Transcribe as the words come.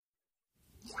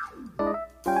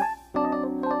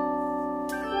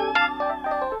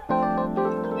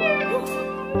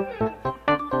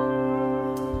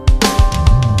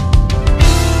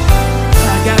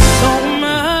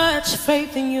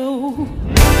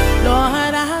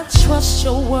'cause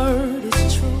your word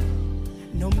is true.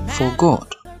 For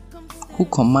God, who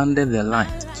commanded the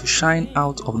light to shine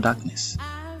out of darkness,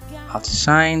 hath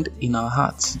shined in our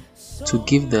hearts to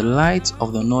give the light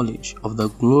of the knowledge of the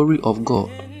glory of God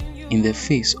in the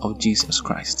face of Jesus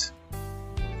Christ.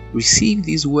 Receive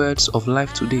these words of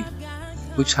life today,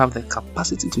 which have the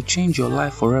capacity to change your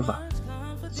life forever,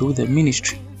 through the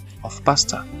ministry of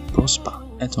Pastor Prosper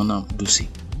Etonam Dusi.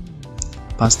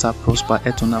 Pastor Prosper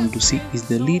Etonam Dusi is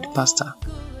the lead pastor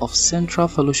of Central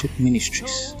Fellowship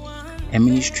Ministries, a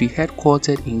ministry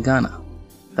headquartered in Ghana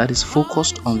that is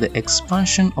focused on the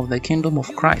expansion of the kingdom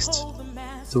of Christ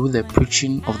through the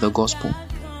preaching of the gospel.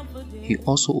 He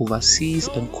also oversees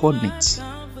and coordinates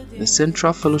the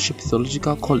Central Fellowship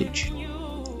Theological College,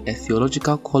 a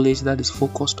theological college that is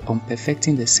focused on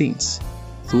perfecting the saints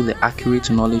through the accurate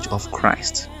knowledge of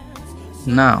Christ.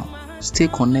 Now, stay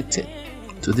connected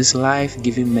to this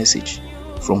life-giving message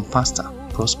from Pastor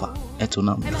Prosper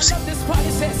Etonam Dusi.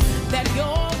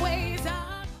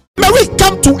 May we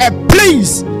come to a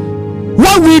place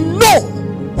where we know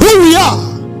who we are,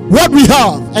 what we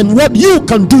have, and what you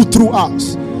can do through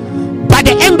us. By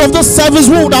the end of the service,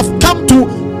 we would have come to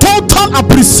total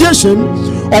appreciation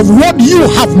of what you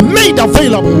have made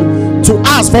available to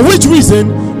us, for which reason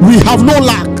we have no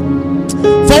lack,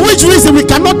 for which reason we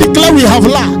cannot declare we have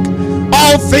lack.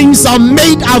 All things are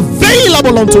made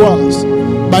available unto us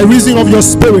by reason of your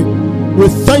spirit. We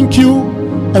thank you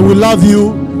and we love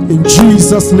you in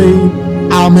Jesus' name.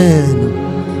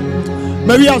 Amen.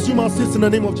 May we assume our seats in the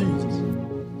name of Jesus.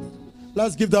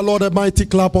 Let's give the Lord a mighty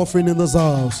clap offering in this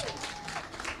house.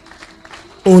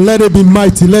 Oh, let it be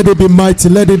mighty, let it be mighty,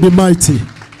 let it be mighty.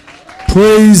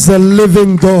 Praise the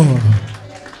living God.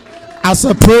 As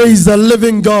I praise the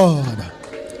living God.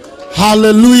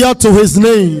 Hallelujah to his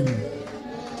name.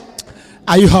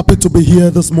 Are you happy to be here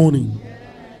this morning?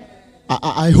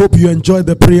 I hope you enjoyed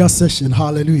the prayer session.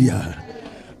 Hallelujah.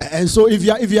 And so if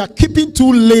you are keeping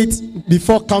too late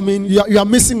before coming, you are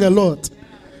missing a lot.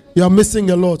 You are missing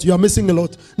a lot. You are missing a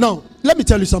lot. Now, let me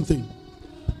tell you something.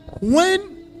 When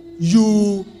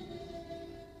you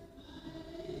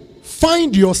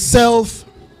find yourself,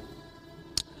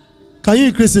 can you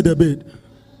increase it a bit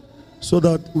so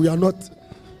that we are not?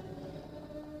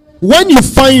 When you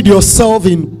find yourself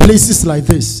in places like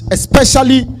this,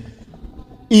 especially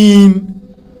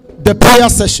in the prayer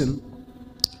session,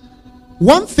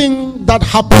 one thing that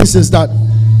happens is that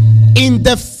in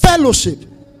the fellowship,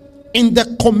 in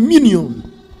the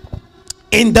communion,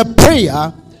 in the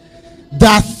prayer,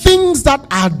 there are things that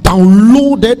are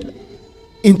downloaded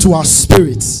into our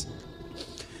spirits.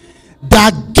 There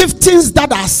are giftings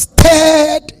that are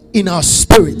stirred in our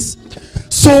spirits.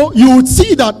 So you would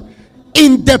see that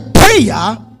in the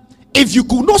prayer, if you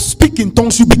could not speak in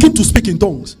tongues, you begin to speak in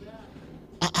tongues.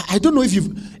 I don't know if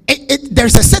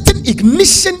there's a certain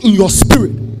ignition in your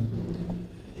spirit.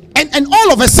 And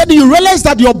all of a sudden you realize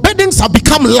that your burdens have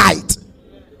become light.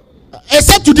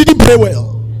 Except you didn't pray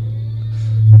well.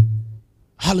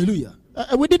 Hallelujah.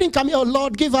 We didn't come here, oh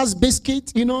Lord, give us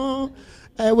biscuit, we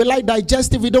like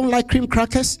digestive, we don't like cream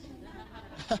crackers.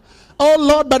 Oh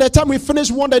Lord, by the time we finish,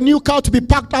 we want a new car to be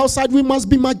parked outside, we must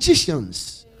be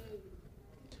magicians.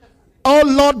 Oh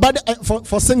Lord,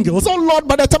 for singles, oh Lord,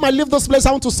 by the time I leave this place,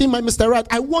 I want to see my Mr. Right.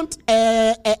 I want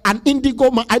an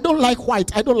indigo man. I don't like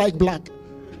white, I don't like black.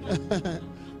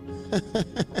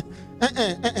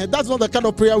 That's not the kind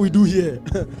of prayer we do here.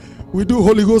 We do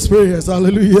Holy Ghost prayers,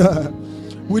 hallelujah.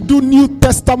 We do New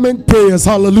Testament prayers,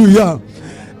 hallelujah.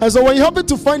 And so when you happen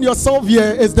to find yourself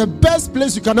here, it's the best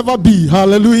place you can ever be,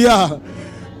 hallelujah.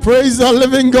 Praise the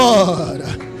living God,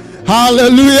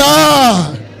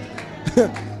 hallelujah.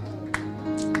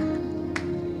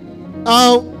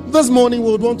 This morning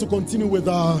we would want to continue with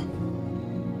our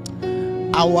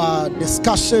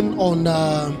discussion on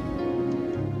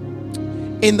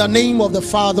in the name of the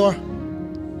Father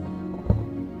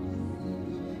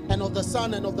and of the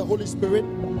Son and of the Holy Spirit.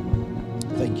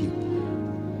 Thank you.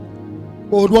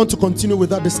 We would want to continue with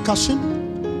that discussion.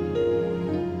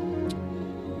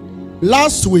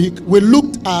 Last week we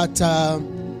looked at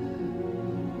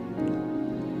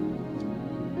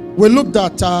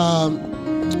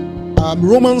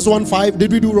Romans 1:5.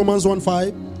 Did we do Romans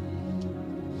 1:5?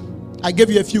 I gave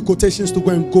you a few quotations to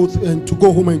go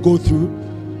home and go through.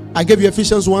 I gave you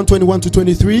Ephesians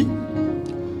 1:21-23.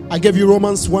 I gave you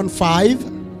Romans 1:5.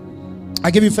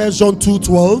 I gave you 1 John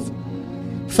 2:12,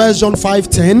 1 John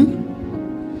 5:10,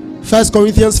 1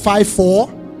 Corinthians 5:4.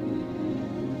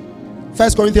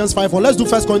 1 Corinthians 5:4. Let's do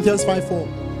 1 Corinthians 5:4.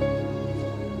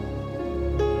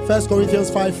 1 Corinthians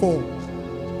 5:4.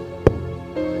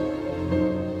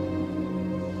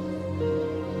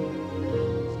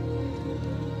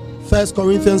 1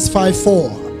 Corinthians 5:4.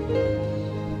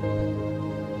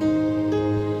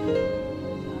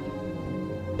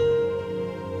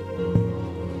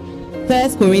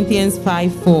 1 Corinthians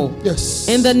 5:4. Yes.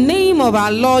 In the name of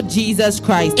our Lord Jesus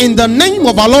Christ. In the name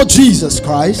of our Lord Jesus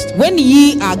Christ. When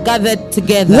ye are gathered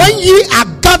together. When ye are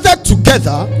gathered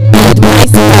together. With my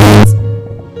spirit.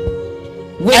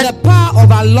 With the power of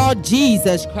our Lord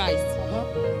Jesus Christ.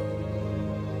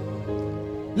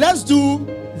 Let's do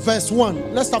verse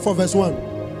 1. Let's start from verse 1.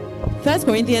 1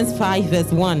 Corinthians 5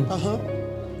 verse 1.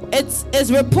 It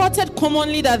is reported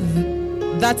commonly that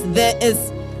there is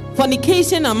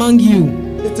fornication among you.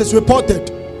 It is reported.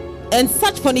 And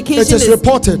such fornication is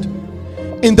reported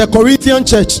in the Corinthian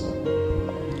church,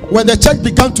 when the church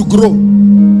began to grow,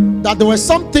 that there were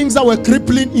some things that were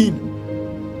crippling in.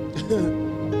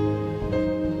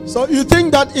 So you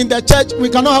think that in the church we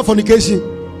cannot have fornication?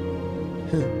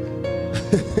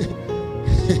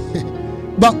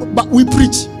 but we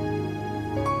preach.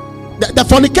 The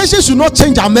fornication should not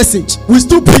change our message. We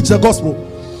still preach the gospel.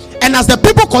 And as the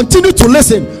people continue to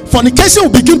listen, fornication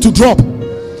will begin to drop.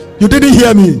 You didn't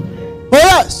hear me? Oh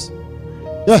yes.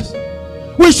 Yes.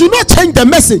 We should not change the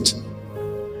message.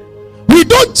 We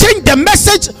don't change the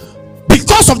message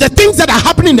because of the things that are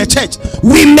happening in the church.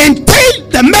 We maintain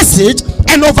the message,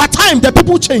 and over time the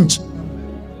people change.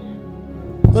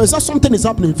 Is that something is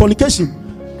happening? Fornication.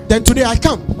 Then today I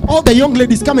come. All the young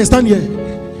ladies come and stand here.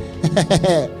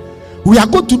 We are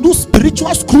going to do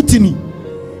spiritual scrutiny.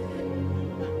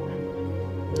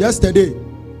 Yesterday,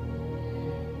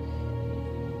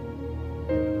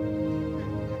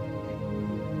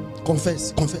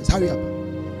 confess, hurry up.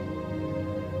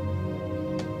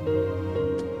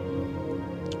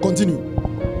 Continue.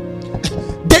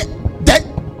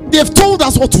 They've told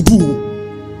us what to do.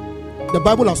 The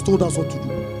Bible has told us what to do.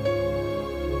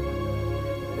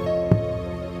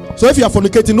 So if you are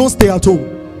fornicating, don't stay at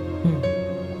home.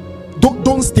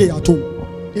 Don't stay at home.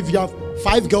 If you have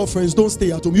 5 girlfriends, don't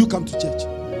stay at home. You come to church.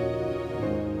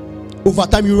 Over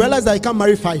time, you realize that you can't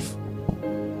marry 5.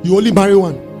 You only marry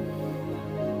 1.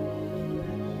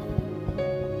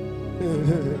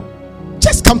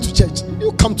 Just come to church.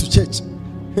 You come to church.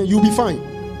 You'll be fine.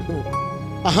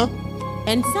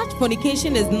 And such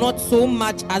fornication is not so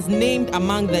much as named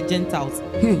among the Gentiles,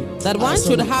 that one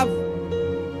should have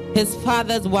his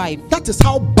father's wife. That is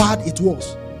how bad it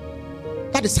was.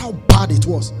 That is how bad it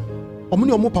was. Can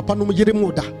you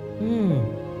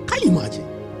imagine?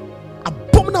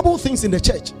 Abominable things in the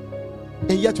church,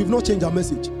 and yet we've not changed our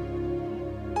message.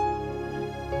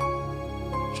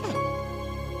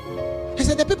 He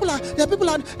said the people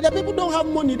don't have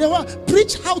money. They will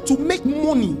preach how to make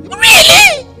money.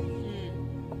 Really?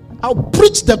 I'll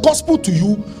preach the gospel to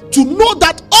you to know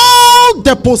that all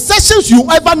the possessions you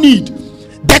ever need,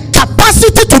 the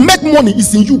capacity to make money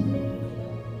is in you.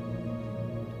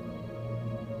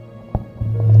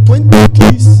 20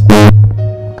 keys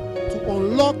to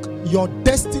unlock your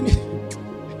destiny.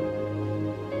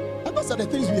 And those are the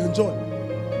things we enjoy.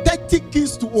 30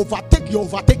 keys to overtake your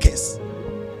overtakers.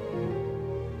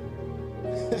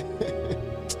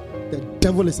 The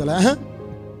devil is alive.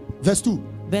 Verse 2.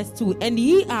 Verse 2. And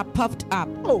ye are puffed up,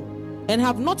 and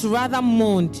have not rather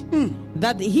mourned,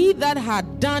 that he that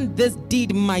had done this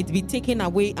deed might be taken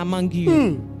away among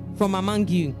you, from among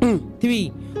you.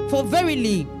 3. For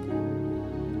verily,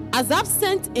 as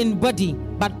absent in body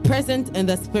but present in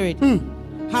the spirit,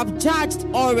 have judged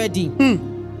already,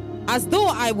 as though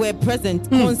I were present,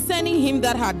 concerning him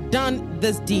that had done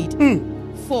this deed.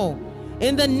 4.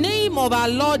 In the name of our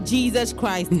Lord Jesus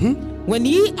Christ, when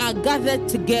ye are gathered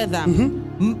together,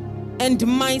 and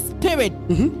my spirit,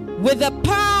 with the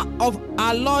power of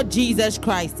our Lord Jesus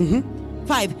Christ.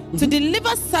 5. To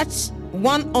deliver such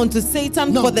one unto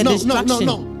Satan for the destruction.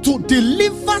 To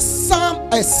deliver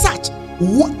such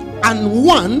and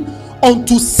one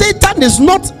unto Satan is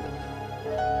not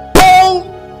Paul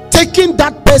taking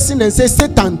that person and say,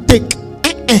 Satan, take.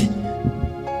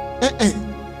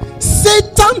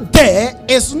 Satan there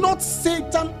is not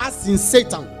Satan as in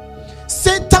Satan.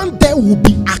 Satan there will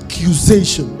be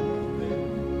accusation.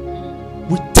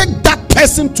 We take that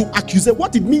person to accuse.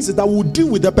 What it means is that we'll deal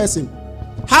with the person.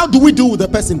 How do we deal with the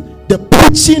person? The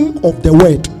preaching of the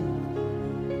word.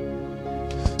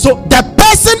 So the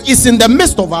person is in the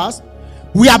midst of us.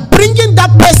 We are bringing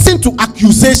that person to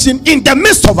accusation in the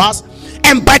midst of us.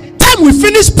 And by the time we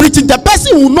finish preaching, the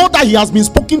person will know that he has been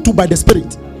spoken to by the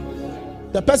Spirit.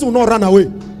 The person will not run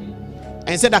away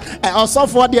and say that also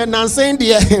for the saying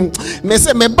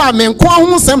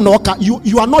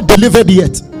you are not delivered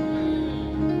yet.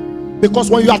 Because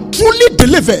when you are truly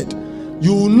delivered,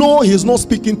 you know he is not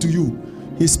speaking to you.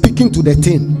 He's speaking to the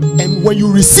thing. And when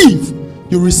you receive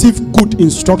good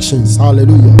instructions.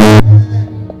 Hallelujah.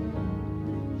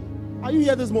 Are you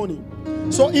here this morning?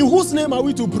 So in whose name are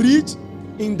we to preach?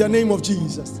 In the name of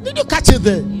Jesus. Did you catch it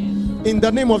there? In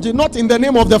the name of Jesus. Not in the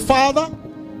name of the Father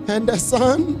and the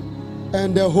Son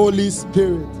and the Holy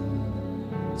Spirit.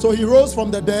 So he rose from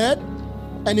the dead,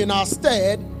 and in our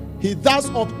stead he thus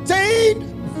obtained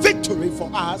victory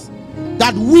for us,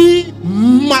 that we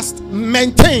must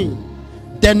maintain.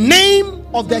 The name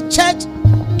of the church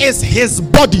is his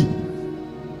body.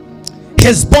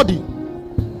 His body.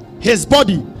 His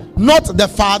body. Not the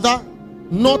Father,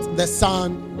 not the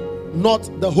Son, not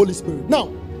the Holy Spirit.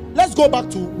 Now, let's go back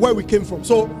to where we came from.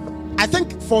 So, I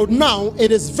think for now,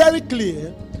 it is very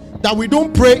clear that we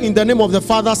don't pray in the name of the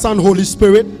Father, Son, Holy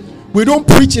Spirit. We don't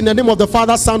preach in the name of the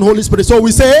Father, Son, Holy Spirit. So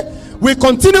we say, we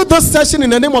continue this session in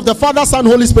the name of the Father, Son,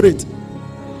 Holy Spirit.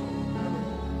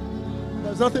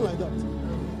 There's nothing like that.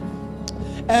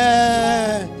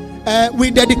 We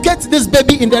dedicate this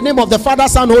baby in the name of the Father,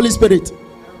 Son, Holy Spirit.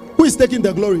 Who is taking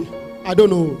the glory? I don't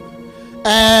know.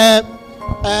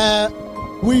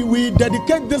 We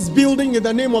dedicate this building in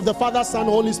the name of the Father, Son,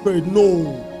 Holy Spirit.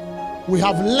 No. We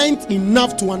have learned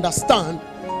enough to understand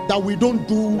that we don't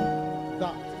do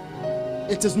that.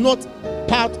 It is not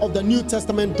part of the New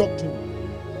Testament doctrine.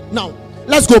 Now,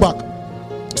 let's go back.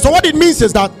 So what it means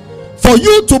is that for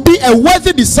you to be a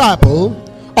worthy disciple,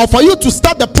 or for you to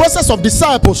start the process of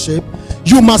discipleship,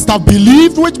 you must have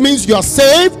believed, which means you are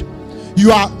saved, you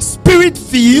are spirit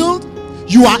filled,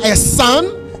 you are a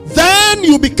son. Then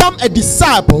you become a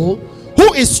disciple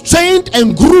who is trained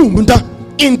and groomed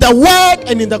in the word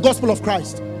and in the gospel of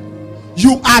Christ.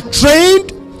 You are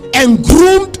trained and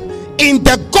groomed in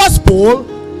the gospel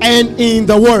and in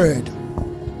the word.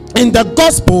 In the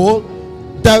gospel,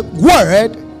 the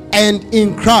word, and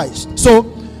in Christ. So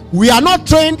we are not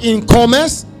trained in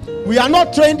commerce, we are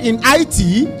not trained in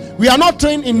IT, we are not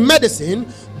trained in medicine,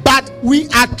 but we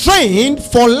are trained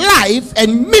for life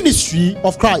and ministry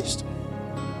of Christ.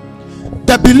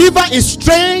 The believer is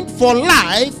trained for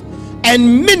life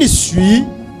and ministry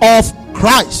of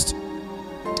Christ.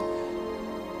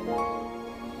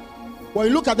 When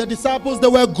you look at the disciples, they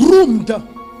were groomed.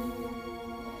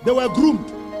 They were groomed.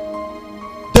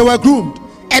 They were groomed.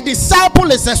 A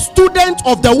disciple is a student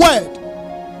of the word,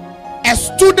 a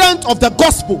student of the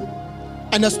gospel,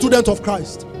 and a student of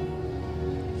Christ.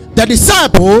 The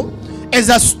disciple is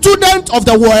a student of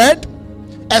the word,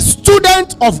 a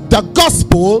student of the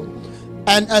gospel,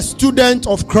 and a student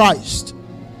of Christ.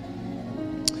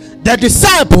 The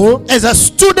disciple is a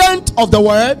student of the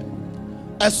word.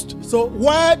 So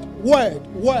word.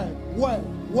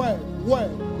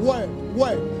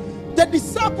 The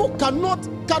disciple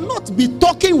cannot be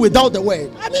talking without the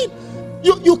word. I mean,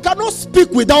 you cannot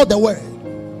speak without the word.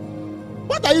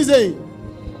 What are you saying?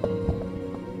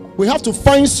 We have to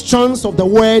find strands of the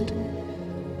word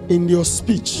in your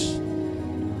speech.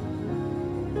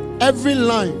 Every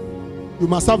line, you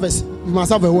must have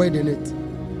a word in it.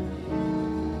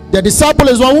 The disciple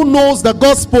is one who knows the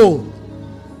gospel.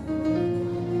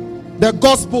 The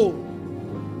gospel.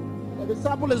 The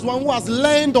disciple is one who has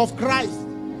learned of Christ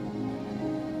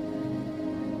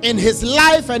in his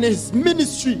life and his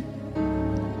ministry.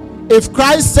 If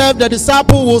Christ served, the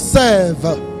disciple will serve.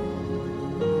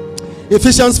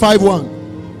 Ephesians 5:1.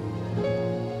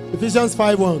 Ephesians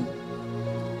 5:1.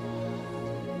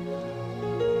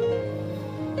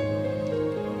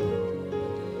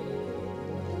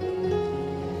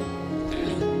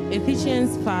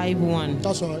 Ephesians 5:1.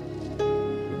 That's right.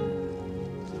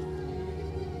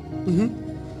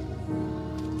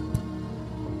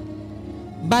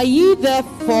 By ye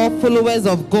therefore followers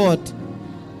of God,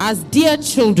 as dear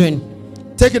children.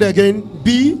 Take it again.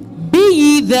 Be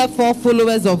ye therefore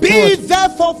followers of God. Be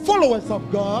therefore followers of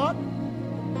God,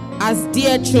 as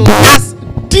dear children. As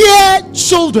dear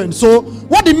children. So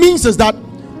what it means is that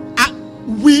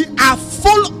we are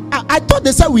I thought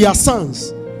they said we are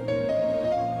sons.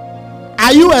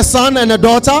 Are you a son and a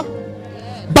daughter?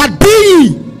 But be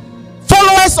ye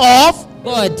followers of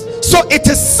God. So it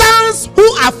is sons who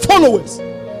are followers.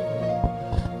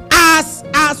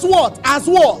 As what? As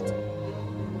what?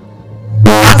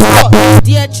 As what?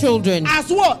 Dear children. As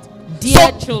what?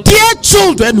 Dear children. Dear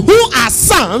children who are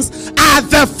sons are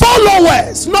the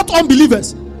followers, not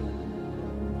unbelievers.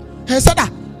 He said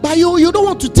that, but you don't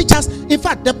want to teach us. In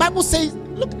fact, the Bible says,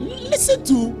 look, listen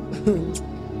to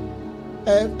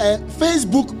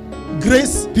Facebook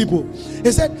grace people.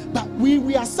 He said, but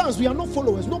we are sons, we are not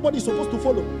followers. Nobody is supposed to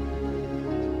follow.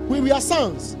 We are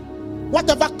sons.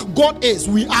 Whatever God is,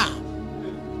 we are.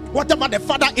 Whatever the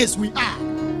Father is, we are.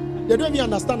 They don't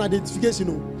even understand identification,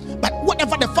 you know. But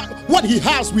whatever what he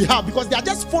has, we have, because they are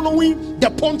just following the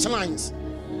punchlines.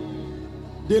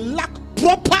 They lack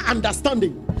proper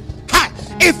understanding.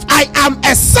 If I am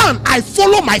a son, I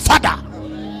follow my father.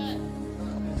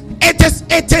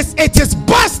 It is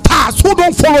bastards who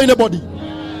don't follow anybody.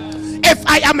 If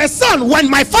I am a son, when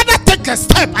my father takes a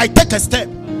step, I take a step.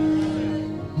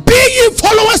 Be ye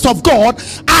followers of God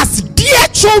as dear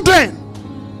children.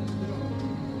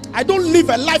 I don't live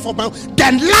a life of my own.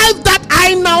 The life that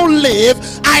I now live,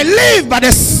 I live by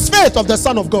the faith of the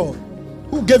Son of God,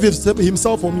 who gave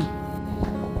himself for me.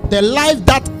 The life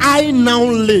that I now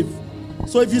live.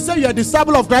 So if you say you're a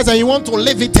disciple of Christ and you want to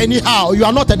live it anyhow, you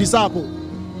are not a disciple.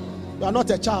 You are not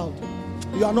a child.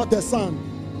 You are not a son.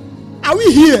 Are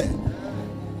we here?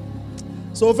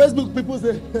 So Facebook people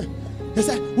say, they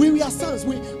say, we are sons.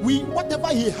 We whatever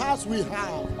he has, we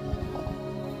have.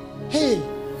 Hey,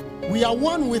 we are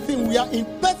one with him. We are in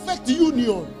perfect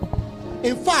union.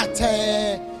 In fact,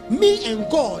 me and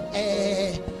God,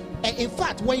 in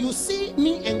fact, when you see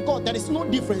me and God, there is no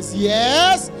difference.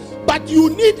 Yes, but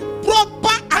you need proper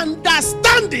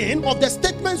understanding of the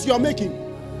statements you are making.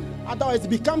 Otherwise, it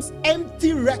becomes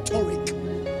empty rhetoric.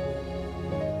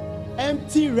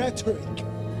 Empty rhetoric.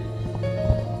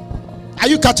 Are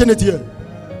you catching it here?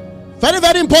 Very,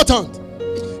 very important.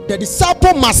 The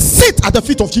disciple must sit at the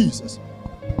feet of Jesus.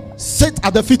 Sit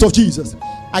at the feet of Jesus.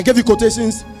 I gave you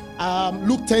quotations.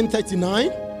 Luke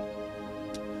 10:39.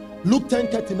 Luke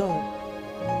 10:39.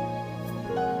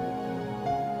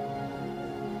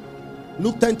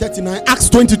 Luke 10:39. Acts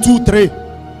 22:3.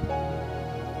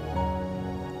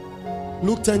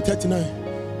 Luke 10:39.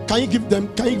 Can you give them?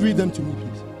 Can you read them to me,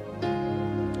 please?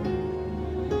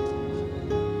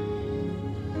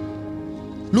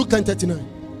 Luke 10:39.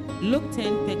 Luke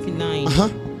 10:39.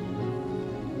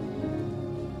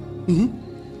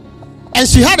 And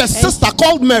she had a sister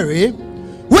called Mary,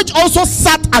 which also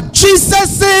sat at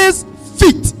Jesus's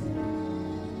feet.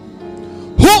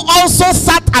 Who also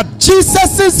sat at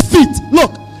Jesus's feet.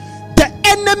 Look, the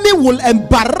enemy will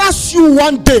embarrass you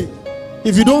one day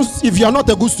if you are not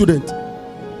a good student.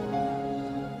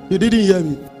 You didn't hear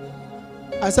me.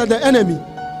 I said the enemy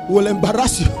will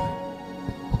embarrass you.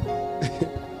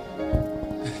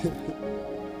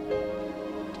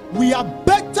 We are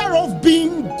better off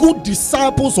being good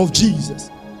disciples of Jesus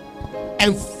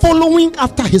and following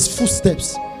after his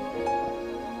footsteps.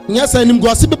 Yes, I am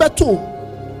going to be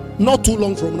not too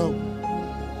long from now.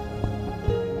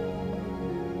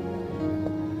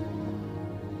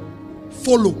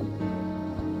 Follow.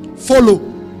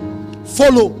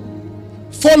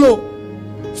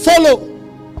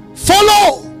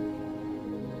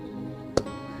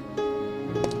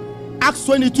 Acts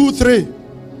 22:3.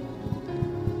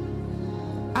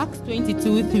 Acts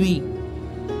 22:3.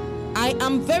 I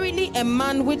am verily a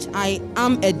man which I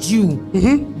am a Jew,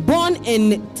 born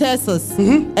in Tarsus,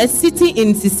 a city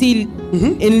in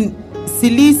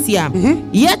Cilicia,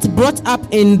 yet brought up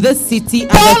in this city.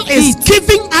 Paul is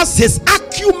giving us his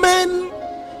acumen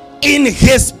in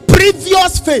his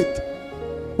previous faith,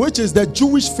 which is the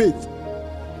Jewish faith.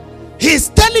 He's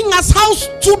telling us how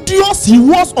studious he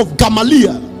was of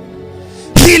Gamaliel.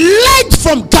 He learned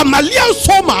from Gamaliel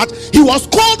so much, he was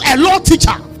called a law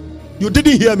teacher. You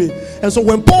didn't hear me. And so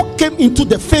when Paul came into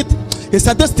the faith, he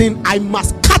said, this thing, I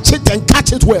must catch it and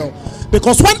catch it well.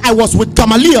 Because when I was with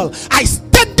Gamaliel, I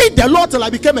studied the law till I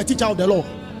became a teacher of the law.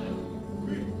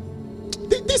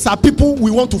 These are people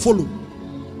we want to follow.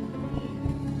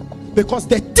 Because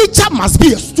the teacher must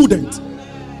be a student.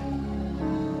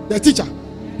 The teacher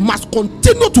must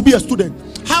continue to be a student.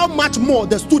 How much more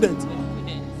the student?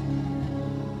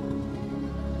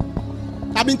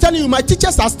 I've been telling you, my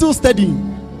teachers are still studying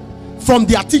from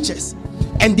their teachers,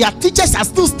 and their teachers are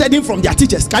still studying from their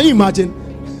teachers. Can you imagine?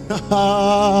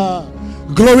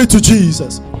 Glory to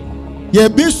Jesus. Oh,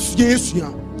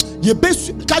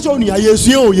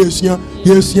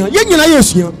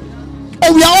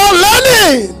 we are all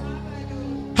learning.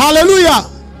 Hallelujah.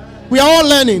 We are all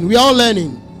learning. We are all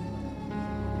learning.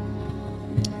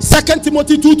 2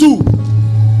 Timothy 2:2.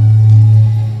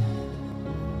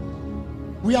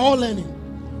 We are all learning.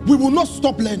 We will not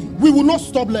stop learning. We will not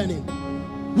stop learning.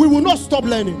 We will not stop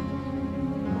learning.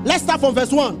 Let's start from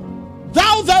verse 1.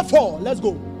 Thou therefore, let's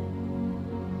go.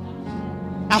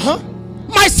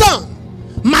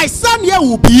 My son here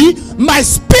will be my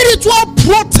spiritual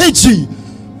protege.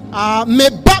 I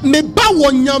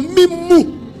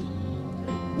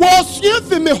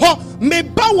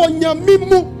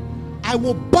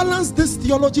will balance this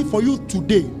theology for you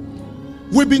today.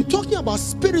 We've been talking about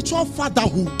spiritual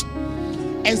fatherhood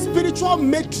and spiritual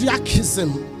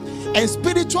matriarchism and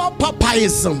spiritual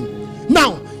papaism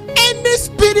Now, any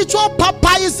spiritual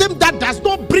papaism that does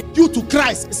not bring you to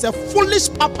Christ is a foolish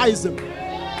papaism.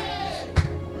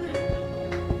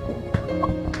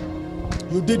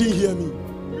 You didn't hear me.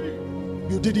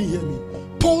 You didn't hear me.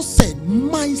 Paul said,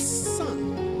 my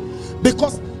son,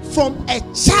 because from a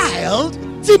child,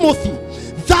 Timothy,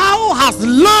 thou hast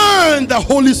learned the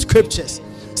Holy Scriptures.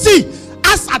 See,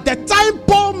 as at the time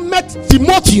Paul met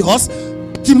Timotheus,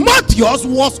 Timotheus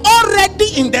was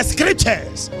already in the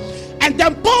Scriptures. And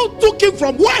then Paul took him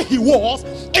from where he was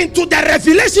into the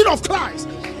revelation of Christ.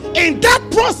 In that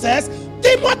process,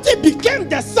 Timothy became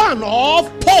the son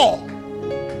of Paul.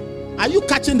 Are you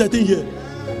catching the thing here?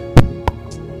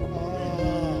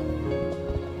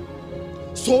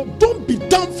 So don't be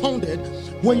dumbfounded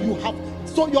when you have.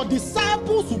 So your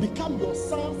disciples will become your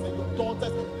sons and your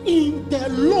daughters in the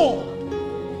Lord.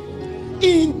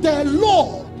 In the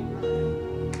Lord.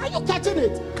 Are you catching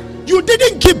it? You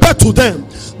didn't give birth to them,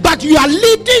 but you are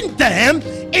leading them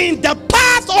in the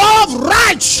path of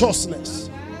righteousness.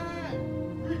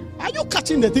 Are you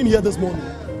catching the thing here this morning?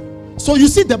 So you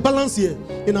see the balance here.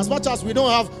 In as much as we don't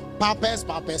have papas,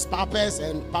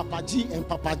 and Papa G and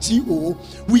Papa G-O,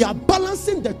 we are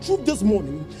balancing the truth this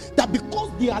morning that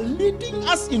because they are leading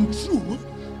us in truth,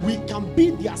 we can be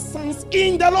their sons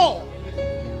in the Lord.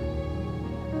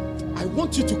 I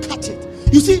want you to catch it.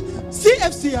 You see,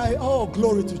 CFCI, oh,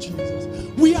 glory to Jesus.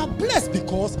 We are blessed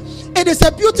because it is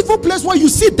a beautiful place where you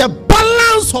see the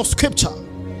balance of Scripture.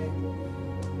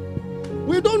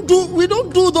 We don't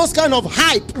do those kind of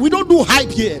hype. We don't do hype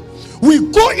here. We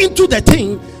go into the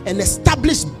thing and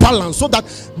establish balance so that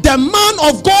the man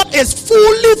of God is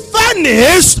fully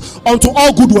furnished unto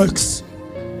all good works.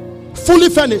 Fully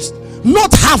furnished,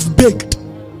 not half baked.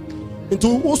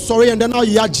 Into oh sorry, and then now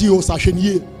you are Geo Sashin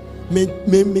ye. Hey,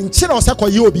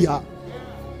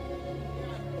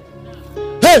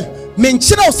 we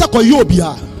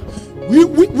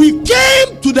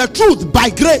came to the truth by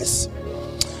grace.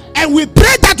 And we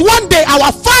pray that one day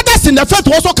our fathers in the faith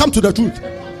will also come to the truth.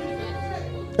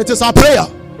 It is our prayer.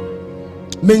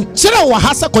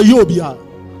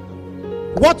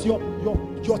 What your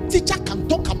teacher can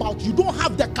talk about, you don't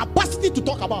have the capacity to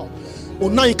talk about.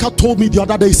 Onaika told me the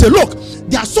other day, he said, look,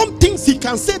 there are some things he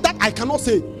can say that I cannot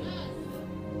say.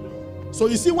 So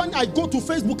you see, when I go to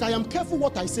Facebook, I am careful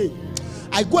what I say.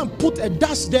 I go and put a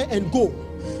dash there and go.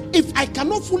 If I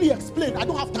cannot fully explain, I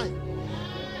don't have time.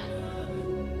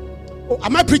 Oh,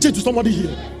 am I preaching to somebody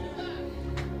here?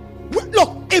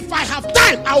 Look, if I have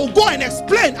time, I will go and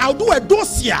explain. I'll do a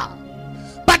dossier.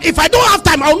 But if I don't have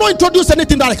time, I will not introduce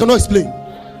anything that I cannot explain.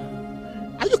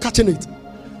 Are you catching it?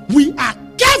 We are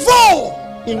careful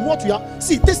in what we are.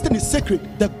 See, this thing is sacred.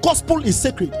 The gospel is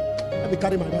sacred. Let me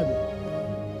carry my Bible.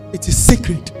 It is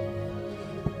sacred.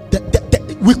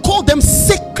 We call them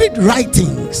sacred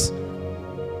writings.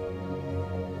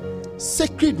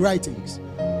 Sacred writings.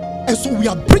 And so we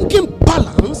are bringing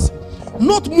balance,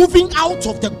 not moving out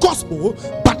of the gospel,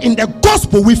 but in the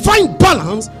gospel we find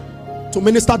balance to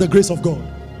minister the grace of God.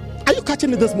 Are you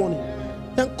catching it this morning?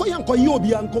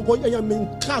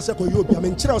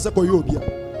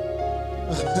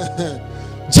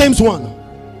 James 1.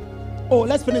 Oh,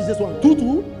 let's finish this one.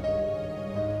 2:2.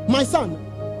 My son,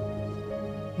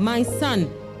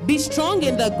 be strong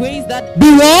in the grace that.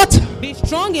 Be what? Be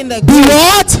strong in the Be grace.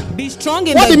 what? Be strong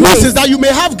in What the it grace. means is that you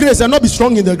may have grace and not be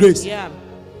strong in the grace. Yeah.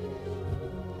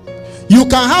 You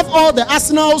can have all the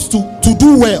arsenals to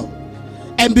do well,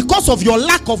 and because of your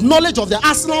lack of knowledge of the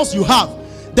arsenals you have,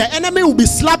 the enemy will be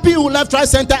slapping you left, right,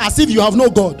 center as if you have no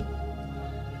God.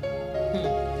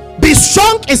 Be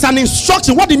strong is an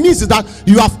instruction. What it means is that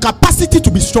you have capacity to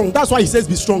be strong. That's why he says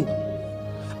be strong.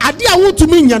 Adi I want to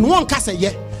mean yan one kase ye.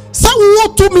 Sa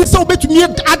wo to me so bet me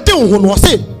ade ho no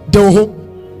say de ho.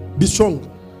 Be strong.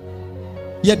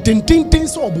 Ye din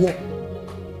so obo.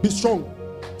 Be strong.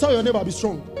 Tell your neighbor be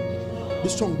strong. Be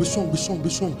strong, be strong, be strong, be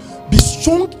strong. Be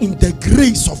strong in the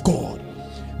grace of God.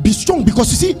 Be strong,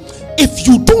 because you see, if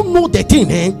you don't know the thing,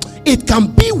 it can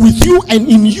be with you and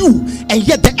in you, and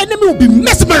yet the enemy will be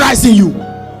mesmerizing you.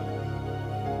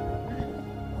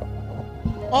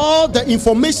 All the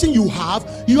information you have,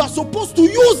 you are supposed to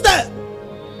use them.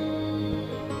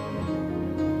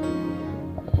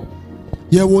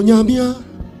 Yewonyamia,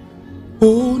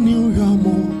 oh new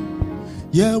yamo,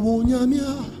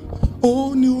 Yewonyamia,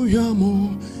 oh new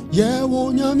yamo,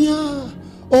 Yewonyamia,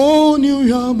 oh new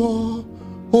yamo,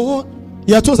 oh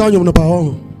yeah, to sound you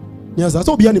power. Yes, that's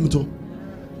all be animal.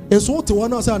 And so to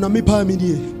one answer and me pa me.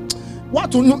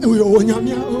 What to know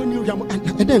Yewonyamia, oh new yamo,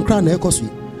 and then cry na ekosui.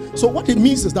 So what it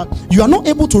means is that you are not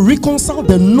able to reconcile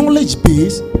the knowledge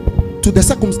base to the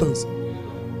circumstance.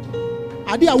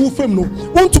 I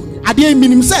Ade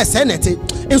minim say senete.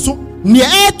 And so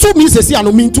near to me say I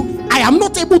mean to I am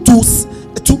not able to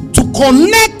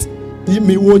connect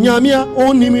me wonyamia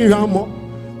oni mi ramo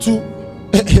to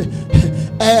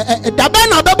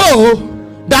dabana bebo.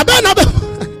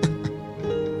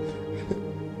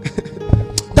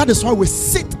 That is why we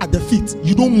sit at the feet.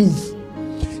 You don't move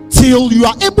till you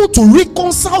are able to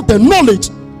reconcile the knowledge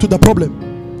to the problem.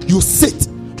 You sit,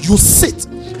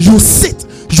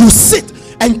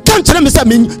 and can't tell me say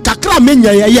kakra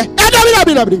menya ye.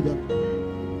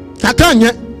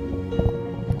 Kakra.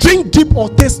 Drink deep or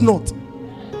taste not.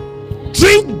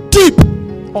 Drink deep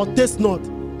or taste not.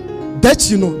 That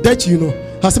you know.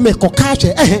 Has me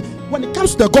kokache. When it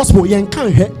comes to the gospel, you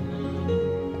can't hear.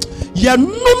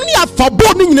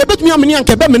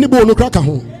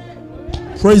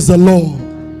 Praise the Lord.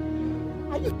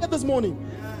 Are you here this morning?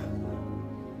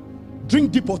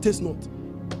 Drink deep or taste not.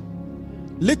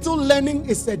 Little learning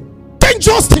is a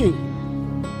dangerous thing.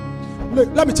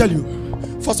 Let me tell you,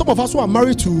 for some of us who are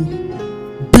married to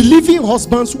believing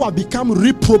husbands who have become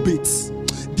reprobates,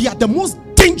 they are the most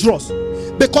dangerous,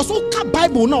 because who can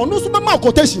Bible now no super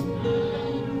quotation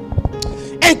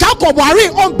and can't worry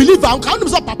unbeliever and can't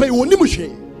use papa you won't it was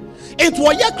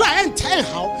your cry and tell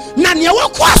how Nanya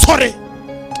was sorry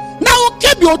now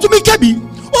kebi or to me kebi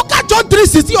okay John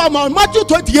 3:60 or Matthew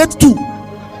 28:2.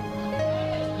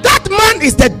 That man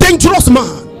is the dangerous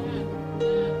man,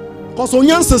 because on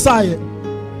your society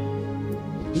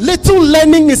little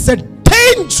learning is a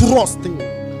dangerous thing.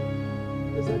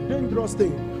 It's a dangerous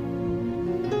thing.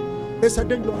 It's a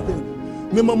dangerous thing.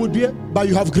 But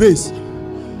you have grace.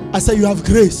 I say you have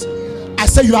grace. I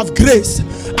say you have grace.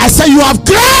 I say you have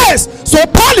grace. So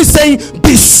Paul is saying,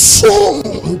 be strong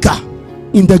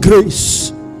in the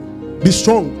grace. Be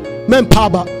strong. Men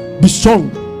power. Be strong.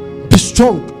 Be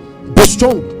strong. Be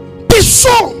strong. Be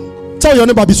strong. Tell your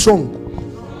neighbor, be strong.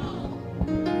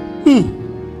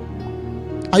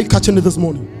 Are you catching it this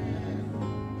morning?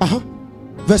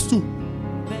 Verse 2.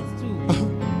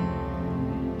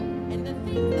 And the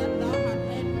things that thou hast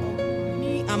heard of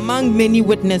me among many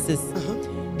witnesses,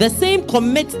 the same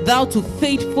commit thou to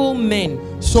faithful men.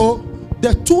 So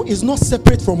the 2 is not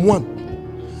separate from 1.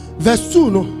 Verse 2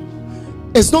 no,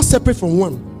 it's not separate from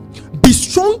 1. Be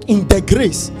strong in the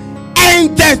grace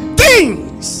and the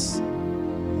things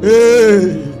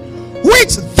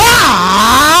which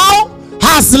thou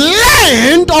hast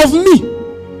learned of me.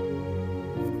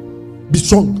 Be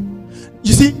strong.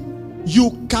 You see,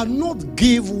 you cannot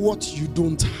give what you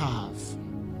don't have.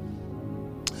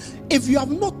 If you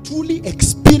have not truly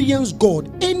experienced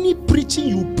God, any preaching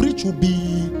you preach will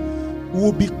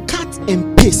be cut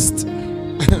and paste.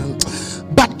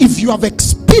 But if you have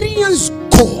experienced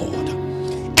God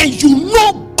and you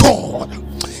know God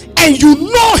and you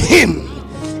know Him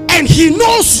and He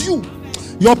knows you,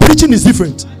 your preaching is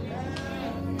different.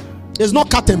 It's not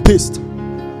cut and paste.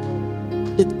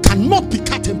 It cannot be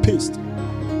cut and paste.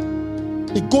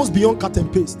 It goes beyond cut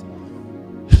and paste.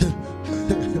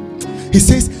 He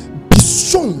says, be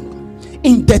strong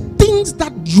in the things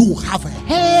that you have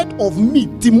heard of me.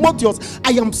 Timotheus,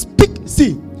 I am speaking.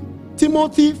 See,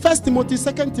 Timothy, 1 Timothy,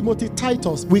 2 Timothy,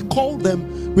 Titus, we call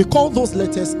those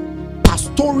letters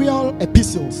pastoral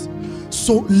epistles.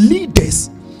 So leaders,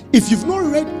 if you've not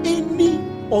read any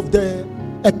of the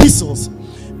epistles,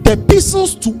 the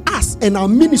epistles to us and our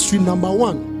ministry, number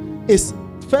 1 is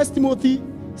 1 Timothy,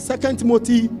 2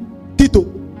 Timothy, Tito,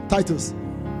 Titus.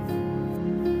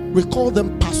 We call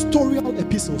them pastoral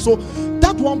epistles. So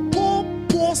that one, Paul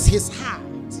pours his heart.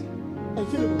 And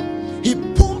he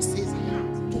pours his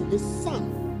heart to his son.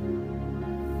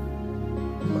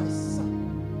 My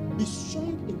son, be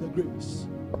strong in the grace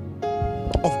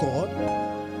of God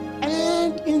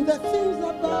and in the things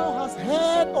that thou hast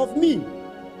heard of me.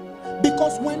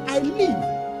 Because when I leave,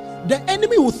 the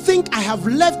enemy will think I have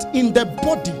left in the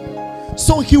body.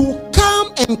 So he will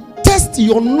come and test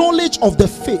your knowledge of the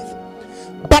faith.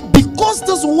 But because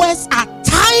these words are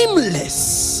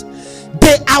timeless,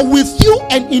 they are with you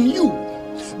and in you.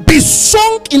 Be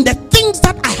strong in the things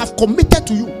that I have committed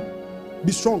to you.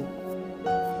 Be strong.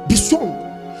 Be strong.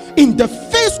 In the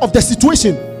face of the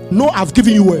situation, no, I've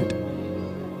given you word.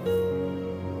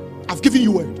 I've given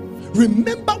you word.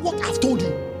 Remember what I've told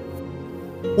you.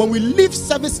 When we leave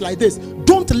service like this,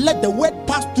 don't let the word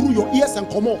pass through your ears and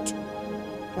come out.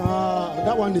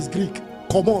 That one is Greek.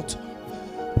 Come out.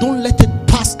 Don't let it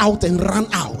pass out and run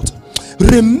out.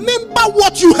 Remember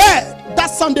what you heard that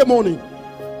Sunday morning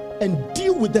and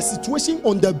deal with the situation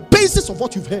on the basis of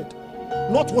what you've heard,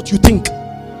 not what you think.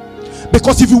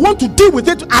 Because if you want to deal with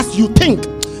it as you think,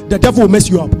 the devil will mess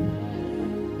you up.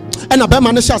 And a bear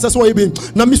man says, "Why be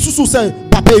na misusu say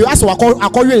papa you ask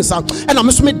akọ yensa and I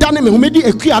me dane me who made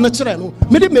a key and a channel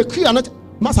made me key and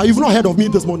master you've not heard of me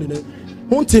this morning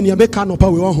won't near me can up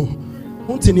away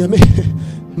won't near me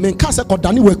men cast a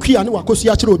cordani we key and wakosi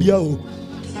achro biao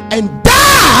and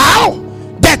thou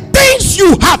the things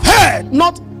you have heard,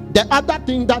 not the other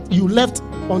thing that you left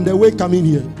on the way coming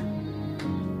here.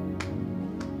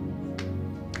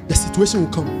 The situation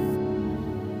will come.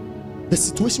 The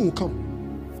situation will come.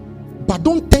 But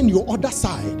don't turn your other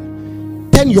side.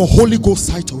 Turn your Holy Ghost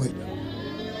side to it.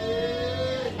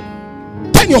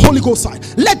 Turn your Holy Ghost side.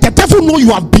 Let the devil know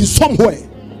you have been somewhere.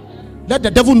 Let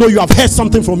the devil know you have heard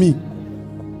something from me.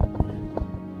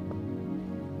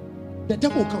 The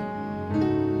devil will come.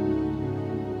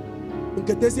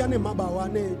 The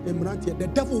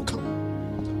devil will come.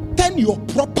 Turn your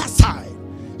proper side.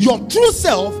 Your true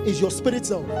self is your spirit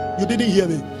self. You didn't hear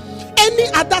me. Any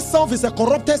other self is a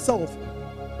corrupted self.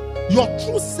 Your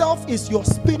true self is your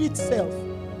spirit self,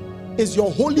 is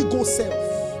your Holy Ghost self.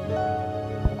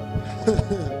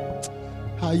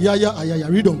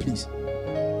 Read on, please.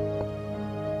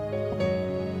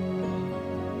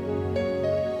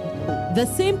 The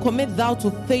same commit thou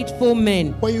to faithful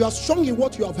men. When you are strong in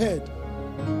what you have heard,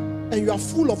 and you are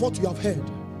full of what you have heard,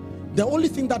 the only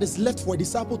thing that is left for a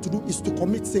disciple to do is to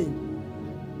commit same.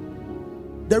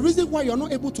 The reason why you are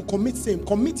not able to commit same,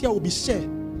 commit here will be share,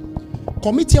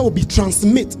 commit here will be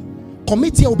transmit,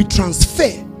 commit here will be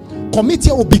transfer, commit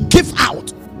here will be give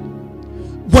out.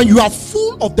 When you are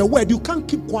full of the word, you can't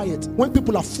keep quiet when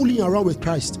people are fooling around with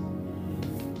Christ.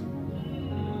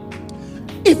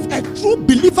 If a true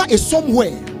believer is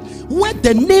somewhere where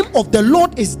the name of the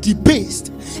Lord is debased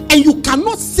and you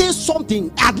cannot say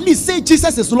something, at least say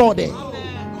Jesus is Lord there.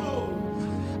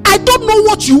 I don't know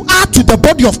what you are to the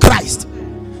body of Christ.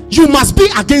 You must be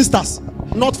against us,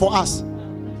 not for us.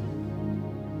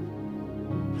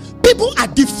 People are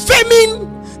defaming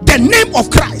the name of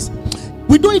Christ.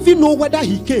 We don't even know whether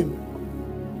he came.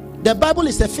 The Bible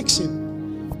is a fiction.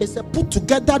 It's a put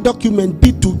together document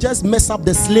bit to just mess up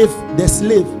the slave.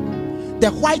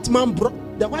 The white man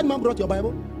brought your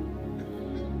Bible.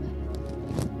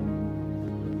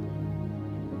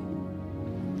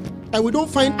 And we don't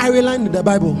find Ireland in the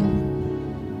Bible.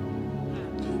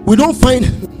 We don't find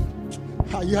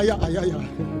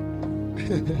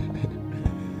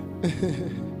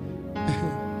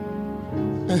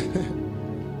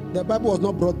The Bible was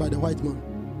not brought by the white man.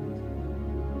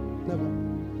 Never.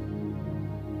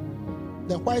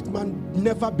 The white man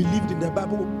never believed in the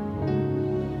Bible.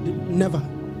 Never.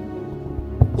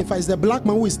 In fact, it's the black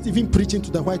man who is even preaching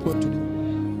to the white man today.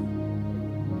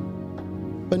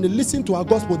 When they listen to our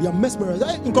gospel, they are mesmerized.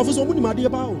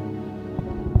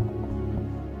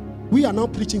 We are now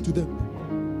preaching to them.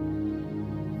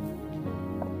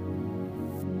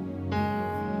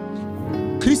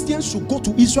 Christians should go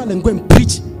to Israel and go and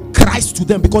preach Christ to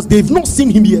them because they've not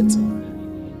seen him yet.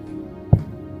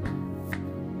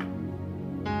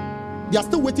 They are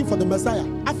still waiting for the Messiah.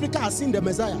 Africa has seen the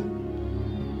Messiah.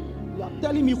 You are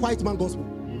telling me white man gospel.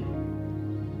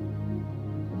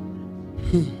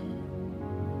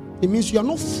 It means you are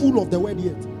not full of the word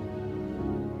yet.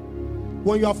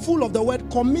 When you are full of the word,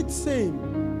 commit same.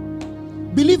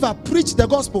 Believer, preach the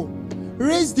gospel.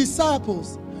 Raise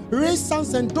disciples. Raise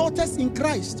sons and daughters in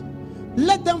Christ.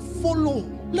 Let them follow.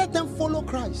 Let them follow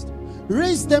Christ.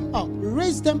 Raise them up.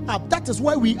 Raise them up. That is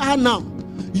where we are now.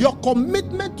 Your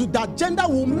commitment to that agenda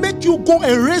will make you go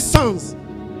and raise sons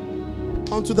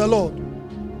unto the Lord.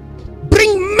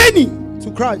 Bring many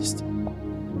to Christ.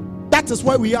 That is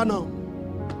where we are now.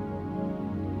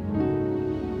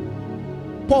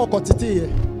 Paul Kotite,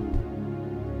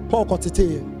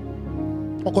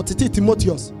 Okotite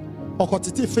Timotheus,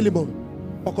 Okotite Philemon,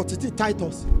 Okotite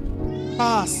Titus,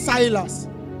 Silas,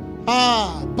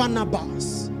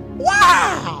 Barnabas.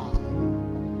 Wow!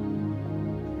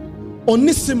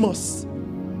 Onesimus.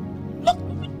 Look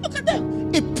at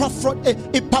them.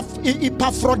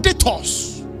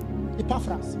 Epaphroditus.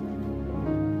 Epaphras.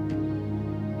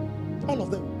 All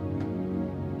of them.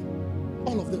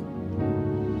 All of them.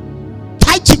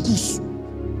 Tychicus.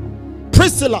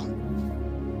 Priscilla.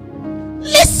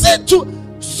 Listen to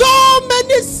so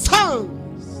many sons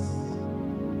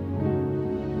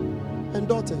and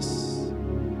daughters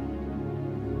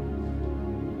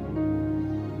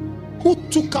who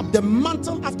took up the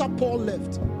mantle after Paul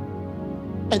left,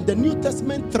 and the New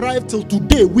Testament thrived till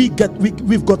today. We've got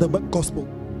the gospel.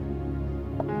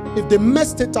 If they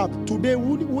messed it up today,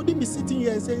 wouldn't be sitting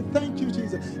here and saying, "Thank you,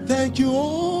 Jesus. Thank you,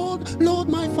 Lord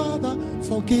my Father,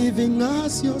 for giving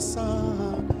us your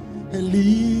Son and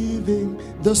leaving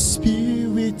the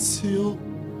Spirit seal."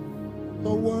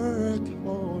 The work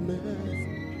on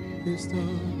earth is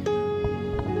done.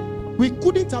 We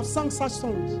couldn't have sung such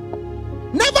songs.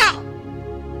 Never.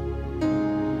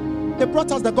 They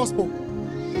brought us the gospel.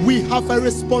 We have a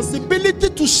responsibility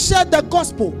to share the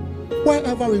gospel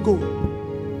wherever we go.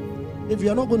 If you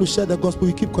are not going to share the gospel,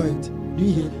 you keep quiet. Do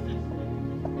you hear?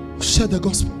 Share the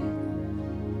gospel.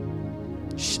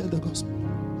 Share the gospel.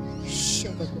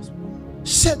 Share the gospel.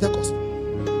 Share the gospel.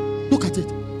 Look at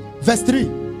it. Verse 3.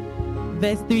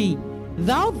 Verse 3.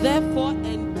 Thou therefore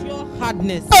endure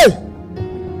hardness. Hey!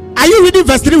 Are you reading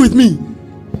verse 3 with me?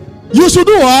 You should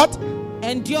do what?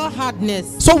 Endure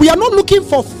hardness. So we are not looking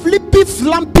for flippy,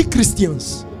 flampy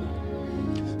Christians.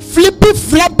 Flippy,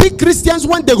 flappy Christians,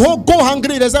 when they go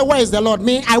hungry, they say, where is the Lord?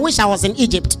 Me, I wish I was in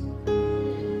Egypt.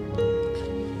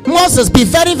 Moses, be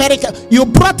very, very careful. You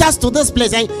brought us to this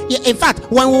place. And in fact,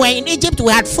 when we were in Egypt,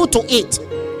 we had food to eat.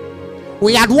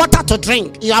 We had water to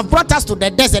drink. You have brought us to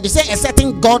the desert. You say a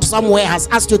certain God somewhere has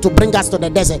asked you to bring us to the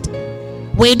desert.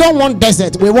 We don't want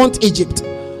desert. We want Egypt.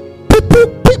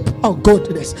 People. Oh,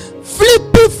 goodness.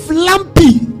 Flippy,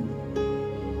 flampy.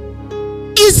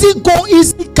 Easy go,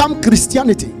 easy come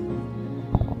Christianity.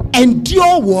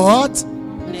 Endure what?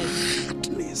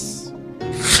 Hardness.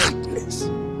 Hardness.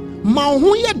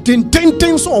 Mahuye den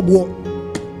so bo.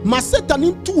 Maseta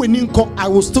into eninko, I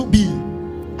will still be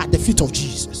at the feet of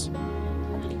Jesus.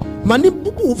 Mani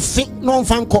bubu fit non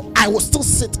fanko, I will still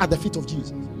sit at the feet of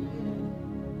Jesus.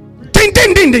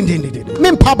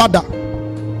 Men pabada.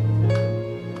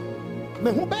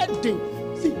 Men who bad thing.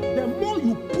 See, the more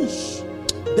you push,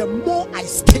 the more I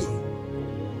stay.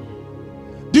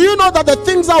 Do you know that the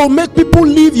things that will make people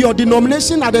leave your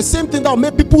denomination are the same thing that will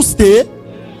make people stay?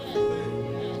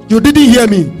 You didn't hear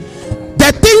me.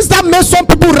 The things that make some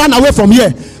people run away from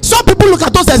here. Some people look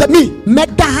at us and say, me,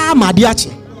 Medaha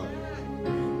Madiachi.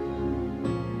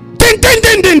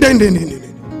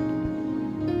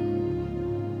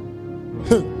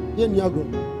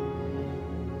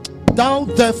 Thou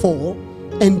therefore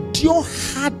endure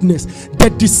hardness. The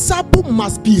disciple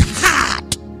must be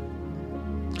hard.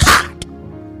 Hard.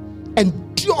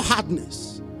 Endure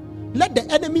hardness. Let the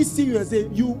enemy see you and say,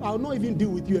 you, I'll not even deal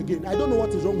with you again. I don't know what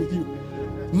is wrong with you.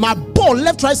 My ball,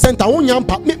 left, right, center, me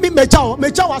chow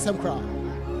some crowd.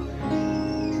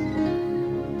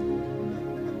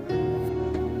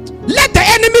 Let the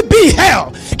enemy be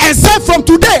hell and say, from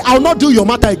today, I'll not do your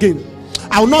matter again.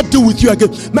 I will not deal with you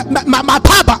again. My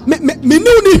papa,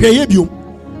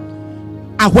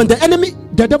 and when the enemy,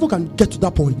 the devil can get to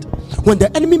that point. When the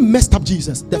enemy messed up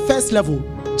Jesus, the first level,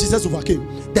 Jesus overcame.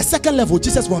 The second level,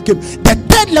 Jesus overcame. The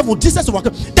third level, Jesus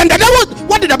overcame. Then the devil,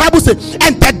 what did the Bible say?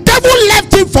 And the devil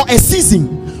left him for a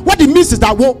season. What it means is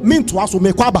that what mean to us will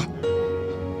make kwaba.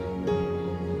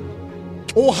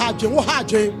 Oh hard,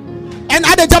 and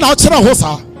I didn't tell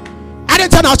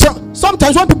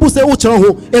sometimes when people say, oh,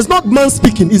 it's not man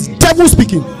speaking, it's devil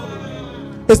speaking.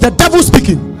 It's the devil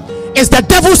speaking. It's the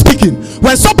devil speaking.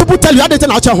 When some people tell you,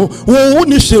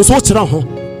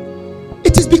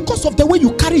 it is because of the way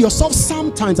you carry yourself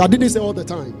sometimes. I didn't say all the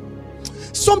time.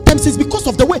 Sometimes it's because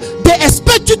of the way they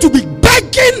expect you to be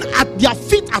begging at their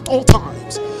feet at all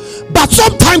times. But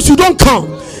sometimes you don't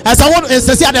come. As I want to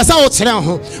say,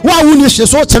 why wouldn't you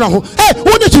so hey,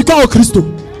 wouldn't you call Christo?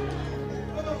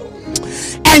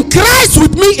 And Christ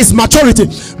with me is maturity.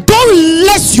 Don't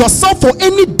let yourself for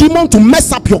any demon to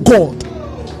mess up your God.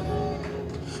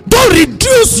 Don't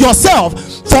reduce yourself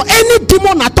for any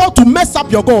demon at all to mess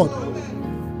up your God.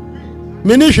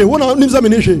 In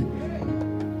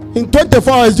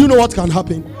 24 hours, do you know what can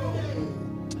happen?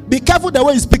 Be careful the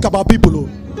way you speak about people.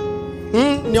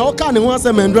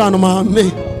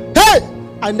 Hey,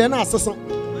 and then I say,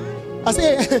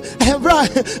 bro,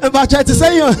 if I try to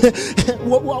say you,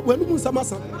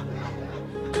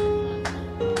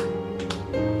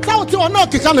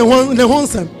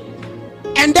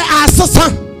 and there are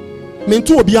son, mean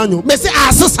to Obiano, may say,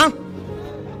 son.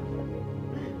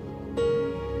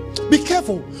 Be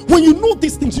careful. When you know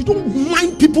these things, you don't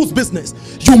mind people's business.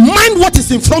 You mind what is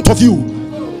in front of you.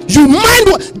 You mind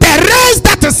what the race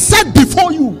that is set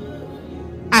before you.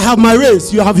 I have my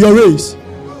race, you have your race.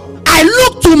 I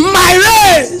look to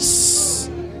my race.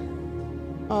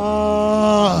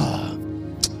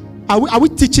 Are we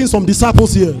teaching some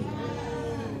disciples here?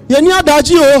 There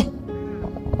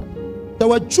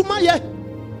were Chuma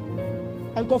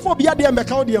and go for Bia and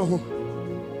Macaudia.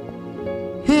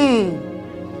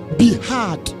 Be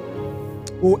hard.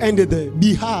 Oh, ended there.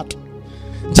 Be hard.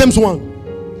 James 1.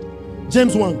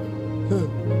 James 1.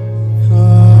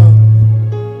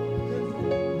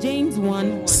 James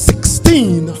 1.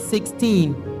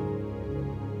 16.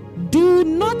 Do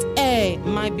not err,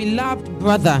 my beloved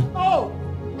brother. Oh.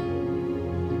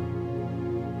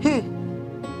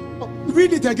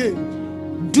 Read it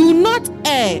again. Do not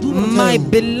err, Do not my err.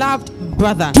 beloved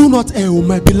brother. Do not err, oh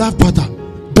my beloved brother.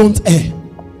 Don't err.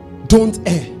 Don't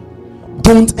err.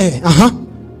 Don't err.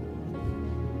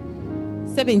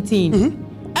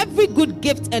 17. Every good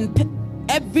gift and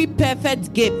every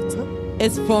perfect gift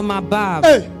is from above.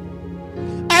 Hey.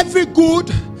 Every good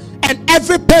and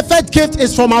every perfect gift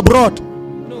is from abroad.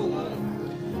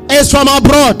 It's from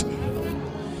abroad.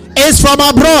 It's from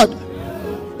abroad.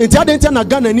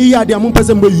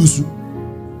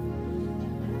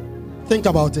 Think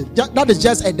about it. That is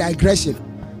just a digression.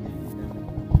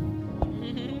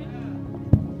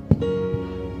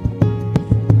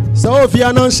 So if you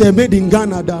are not made in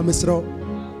Ghana, da Mr.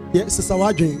 Yes, it's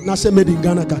our dream. Not made in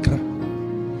Ghana, kakra.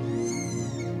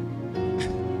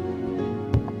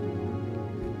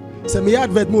 So me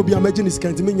advert mo be imagine is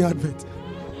can't me advert.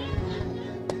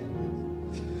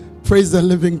 Praise the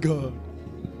living God.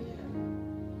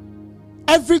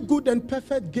 Every good and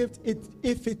perfect gift,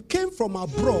 if it came from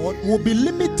abroad, will be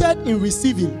limited in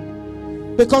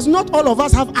receiving, because not all of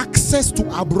us have access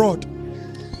to abroad.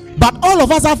 But all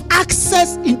of us have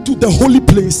access into the holy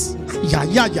place. Yeah.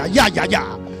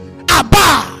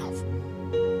 Above.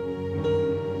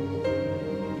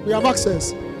 We have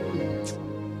access.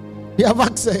 We have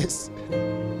access.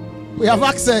 We have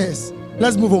access.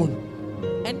 Let's move on.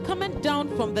 And cometh down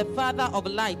from the Father of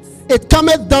lights. It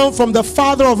cometh down from the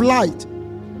Father of light.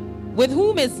 With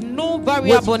whom is no With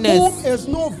variableness. whom is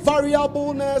no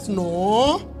variableness,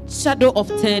 no. Shadow of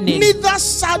turning. Neither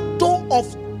shadow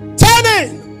of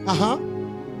turning.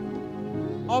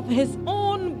 Of his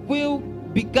own will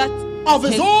begat. Of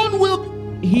his own will.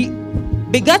 He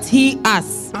begat he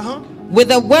us with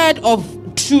the word of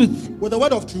truth, With the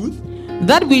word of truth.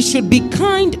 that we should be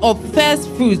kind of first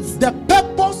fruits. The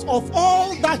purpose of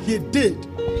all that he did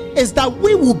is that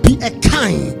we will be a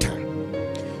kind.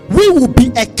 We will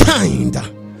be a kind.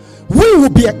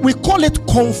 We call it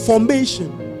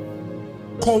conformation.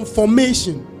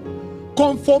 Conformation.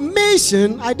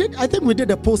 Conformation, I think we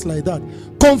did a post like that.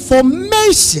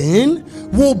 Conformation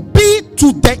will be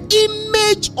to the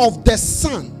image of the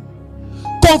Son.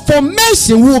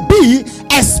 Conformation will be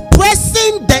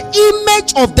expressing the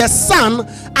image of the Son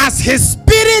as his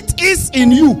spirit is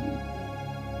in you.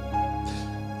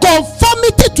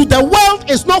 Conformity to the world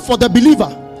is not for the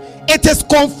believer. It is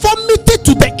conformity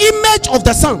to the image of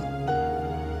the Son.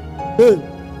 Hey,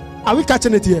 are we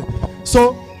catching it here?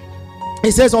 So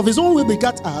it says, of his own will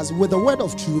begat us with the word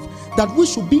of truth, that we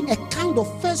should be a kind of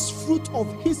first fruit of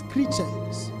his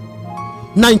creatures.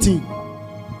 19.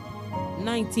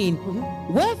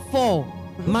 Wherefore,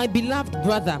 my beloved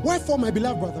brother, Wherefore, my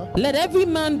beloved brother, let every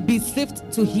man be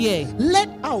swift to hear.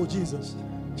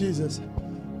 Jesus.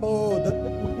 Oh,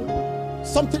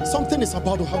 something is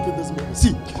about to happen this morning.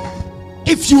 See,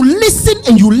 if you listen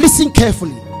and you listen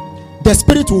carefully, the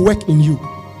Spirit will work in you.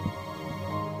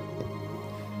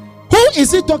 Who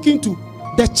is he talking to?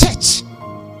 The church.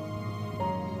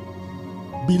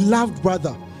 Beloved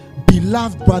brother,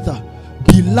 beloved brother,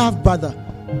 beloved brother,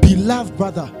 beloved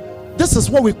brother. This is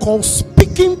what we call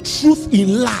speaking truth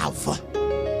in love.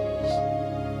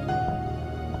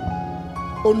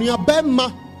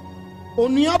 Onyabema,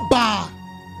 onyaba,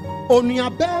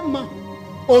 onyabema,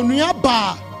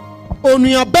 onyaba,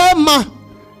 onyabema,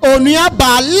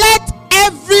 onyaba. Let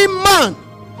every man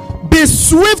be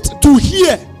swift to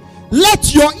hear.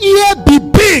 Let your ear be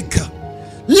big.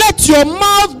 Let your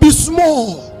mouth be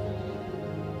small.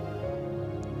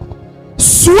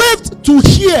 Swift to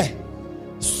hear,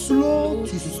 slow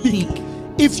to speak.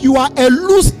 If you are a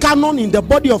loose cannon in the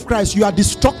body of Christ, you are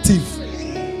destructive.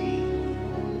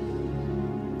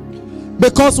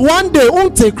 Because one day,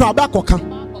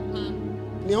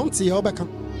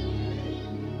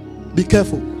 be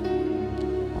careful.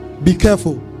 Be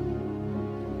careful.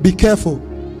 Be careful.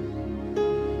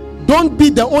 Don't be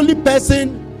the only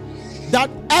person that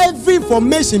every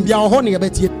information you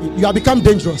have become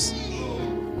dangerous.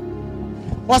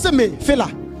 What's it me?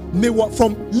 Fella, me what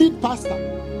from lead pastor?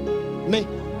 Me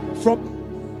from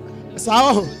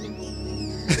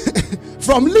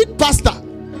from lead pastor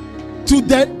to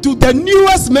the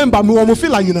newest member. Me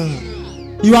feel like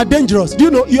you are dangerous. Do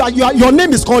you know your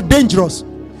name is called dangerous?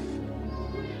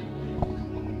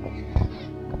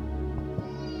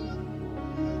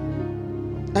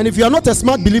 And if you are not a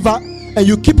smart believer and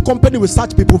you keep company with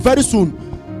such people, very soon,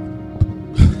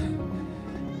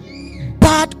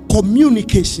 bad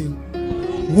communication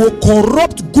will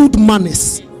corrupt good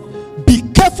manners. Be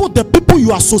careful the people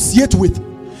you associate with.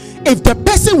 If the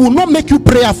person will not make you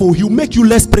prayerful, he will make you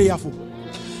less prayerful.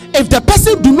 If the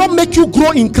person do not make you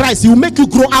grow in Christ, he will make you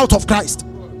grow out of Christ.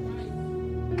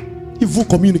 Evil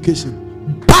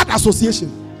communication, bad bad association.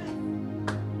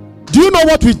 Do you know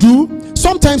what we do?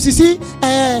 Sometimes you see,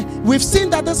 we've seen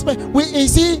that this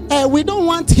we don't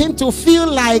want him to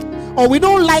feel like, or we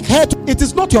don't like her to, it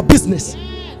is not your business.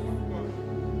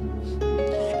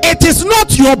 It is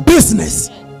not your business.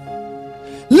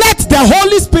 Let the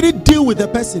Holy Spirit deal with the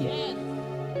person.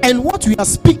 And what we are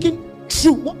speaking,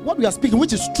 true, what we are speaking,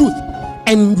 which is truth,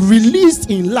 and released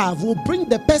in love, will bring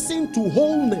the person to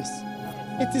wholeness.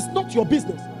 It is not your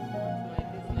business.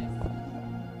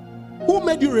 Who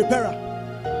made you repairer?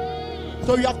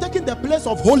 So you have taken the place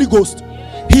of Holy Ghost.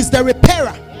 He's the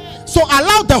repairer. So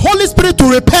allow the Holy Spirit to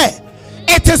repair.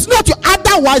 It is not you.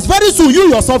 Otherwise, very soon you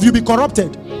yourself will be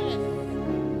corrupted.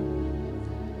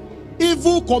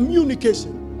 Evil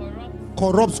communication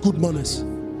corrupts good manners.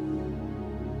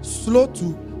 Slow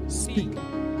to speak,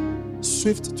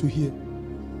 swift to hear.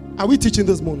 Are we teaching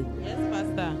this morning? Yes,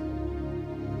 Pastor.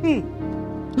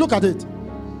 Look at it.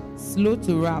 Slow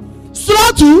to wrath.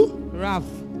 Slow to Wrath.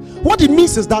 What it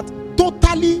means is that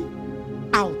totally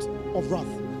out of wrath.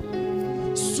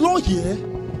 Slow here,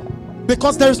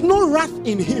 because there is no wrath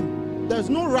in him. There is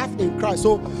no wrath in Christ.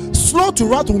 So slow to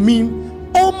wrath will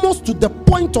mean almost to the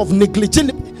point of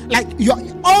negligence, like you are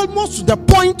almost to the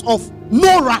point of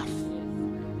no wrath,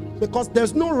 because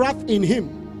there's no wrath in him.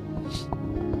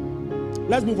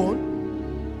 Let's move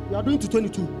on. We are doing to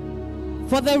 22.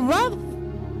 For the wrath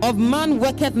of man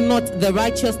worketh not the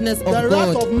righteousness of God. The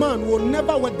wrath of man will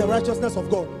never work the righteousness of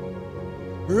God.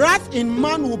 Wrath in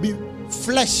man will be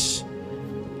flesh.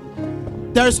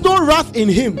 There is no wrath in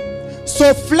him.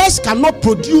 So flesh cannot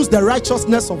produce the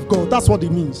righteousness of God. That's what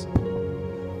it means.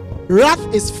 Wrath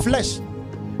is flesh.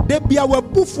 They be our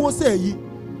buffo say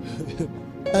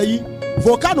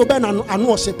volcano ben anu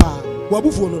oshepa.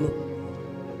 Wabuffo no.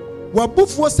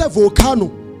 Wabuffo say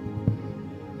volcano.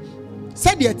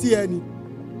 Said the tiani.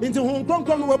 Into Hong Kong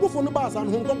wabuffo no bas and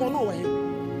Hong Kong no way.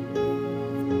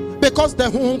 Because the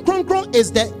Hong Kong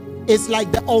is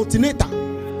like the alternator.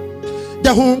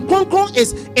 The Hong Kong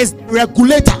is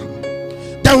regulator.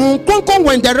 The Hong Kong,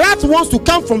 when the wrath wants to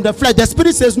come from the flesh, the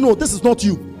spirit says, no, this is not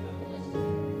you.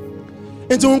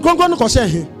 Into Hong Kong,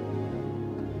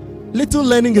 little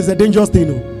learning is a dangerous thing.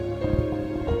 No?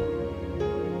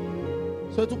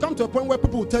 So to come to a point where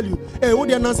people will tell you, hey, oh,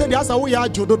 they say, oh, yeah,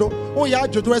 jododo, oh, yeah,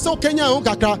 jododo. I say, okay,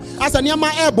 as a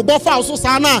nyama air, bobofa, so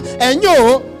sana, and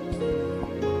you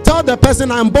tell the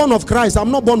person, I'm born of Christ,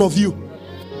 I'm not born of you.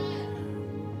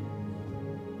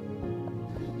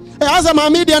 As a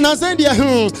mammy, and I said,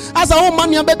 as a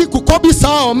woman, your baby could copy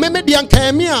sound, maybe the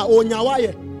Ankemia or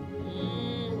Nyawaye.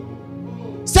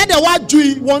 Said the word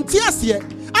Jew, one tears here.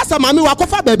 As a mammy, walk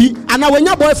off a baby, and I went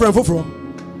your boyfriend for.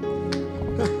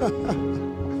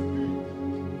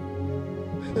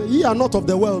 Ye are not of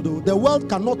the world, though. The world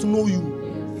cannot know you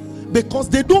because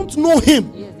they don't know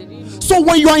him. So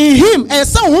when you are in him, and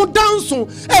so who dance,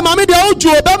 hey, mammy, the old Jew,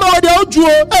 Bama, the old Jew,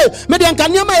 hey, Median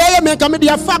Kanyama,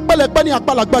 Media, Fak, Balak,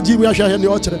 Balak, we are sharing the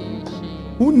altar.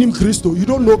 Who named Christo? You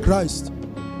don't know Christ.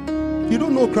 You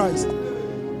don't know Christ.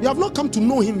 You have not come to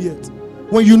know him yet.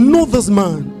 When you know this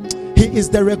man, he is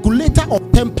the regulator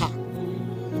of temper.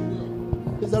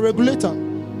 He's the regulator.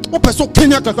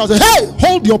 Hey,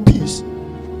 hold your peace.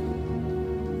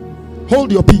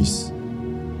 Hold your peace.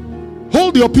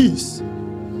 Hold your peace.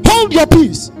 Hold your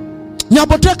peace.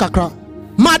 Nyabotre kakra.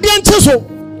 Madian chiso.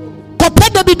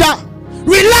 Kopede bida.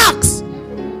 Relax.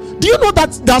 Do you know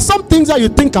that there are some things that you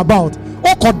think about?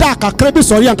 O koda kakra bi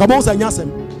sorry anka mo nyasem.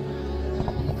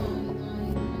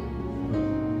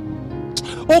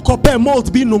 O kope malt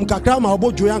bi num kakra ma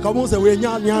obojo anka mo we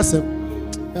nyasem.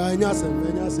 Nyasem.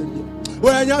 We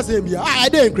nyasem bia. I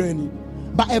dey krani.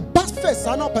 But a bad face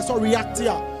an person react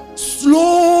here.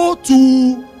 Slow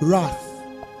to wrath.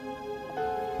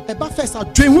 Eba first a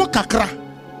dwenwo kakra.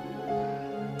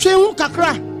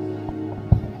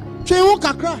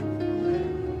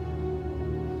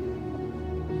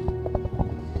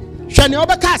 Shani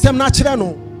obeka asem na kire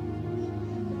no.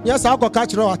 Yes, I go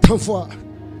catch ro atamfo a.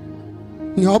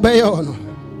 Ni obeye ono.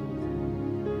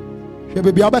 Hwe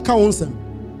bebia obeka wonsem.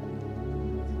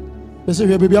 Bese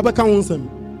hwe bebia obeka wonsem.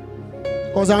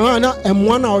 Cause I na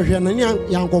emwa na ohwe na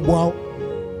yankoboa.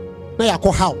 Na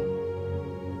yakọ how.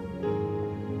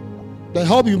 The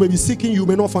help you may be seeking, you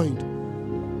may not find.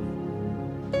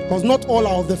 Because not all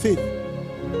are of the faith.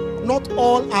 Not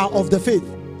all are of the faith.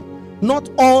 Not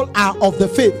all are of the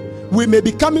faith. We may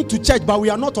be coming to church, but we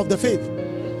are not of the faith.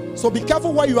 So be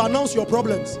careful where you announce your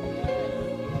problems.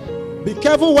 Be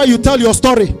careful where you tell your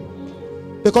story.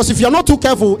 Because if you're not too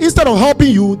careful, instead of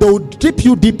helping you, they will dip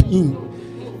you deep in.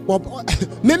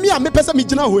 Maybe I may person me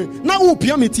now. Now,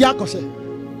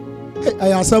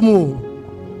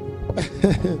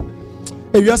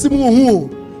 If you are who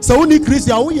so only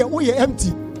Christian, we are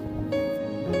empty.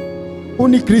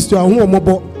 Only Christian who are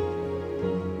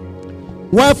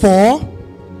Wherefore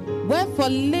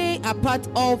lay apart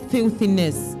all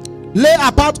filthiness. Lay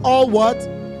apart all what?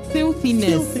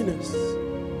 Filthiness. Filthiness.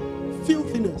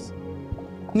 Filthiness.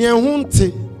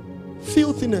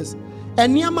 Filthiness.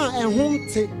 And Yama and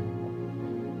Hunte.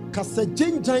 Kasa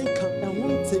Jinjanka and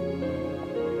Hunte.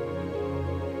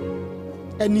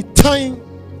 Anytime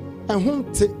and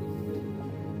Hunte.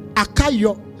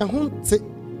 Akayo and Hunte.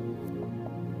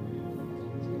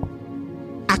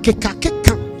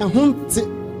 Akekakeka and Hunte.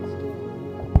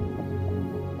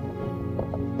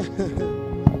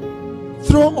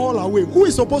 Throw all away. Who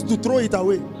is supposed to throw it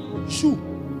away? Shoe.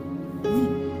 Me.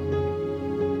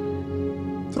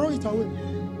 Throw it away.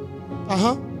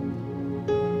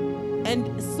 And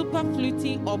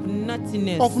superfluity of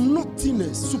nothingness. Of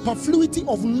nothingness. Superfluity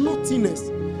of nothingness.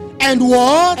 And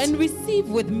what? And receive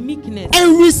with meekness.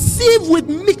 And receive with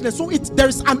meekness. So there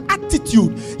is an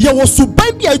attitude. We call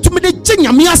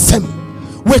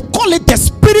it the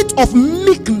spirit of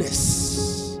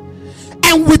meekness.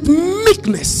 And with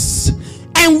meekness.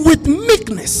 And with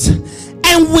meekness.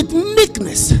 And with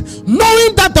meekness.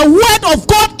 Knowing that the word of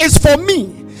God is for me.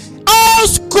 All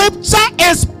scripture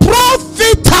is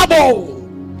profitable.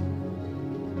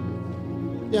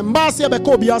 One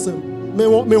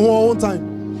time.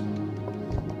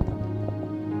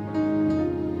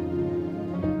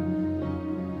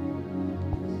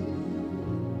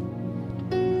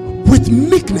 With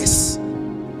meekness,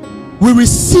 we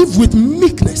receive with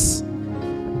meekness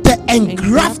the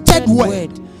engrafted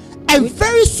word. And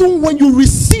very soon, when you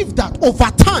receive that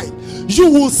over time, you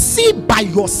will see by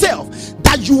yourself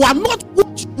that you are not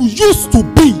what you used to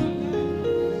be.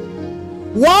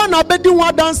 One abedi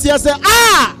one dance here say,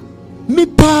 me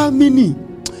pa mini.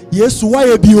 Yes,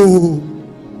 why bio?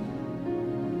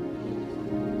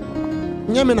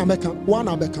 Nyame na beka, one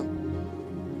abeka.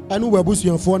 Anu webusu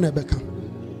yon phone beka.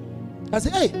 I say,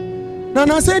 hey,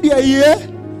 na say dia here.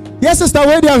 Yes, sister,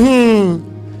 where dia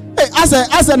Hey,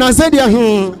 as na say dia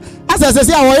As I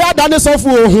say, I done this off.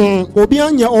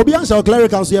 Obian shall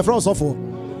clerical so from suffer.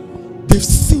 They've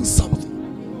seen something.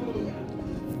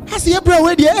 As the April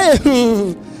way,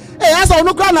 hey, as I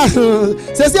no grana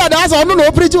says, yeah, that's all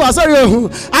no preach you. Sorry,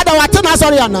 I don't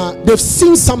sorry, Anna. They've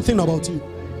seen something about you.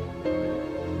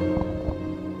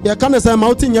 You can't say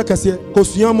mountain yakase,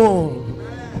 because you more.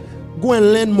 Go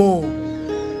and learn more.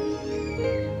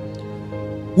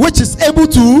 Which is able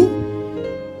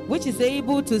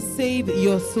to save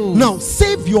your soul. Now,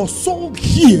 save your soul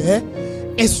here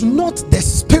is not the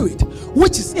spirit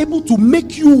which is able to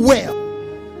make you well.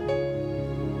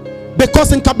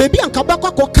 Because in Kabebi and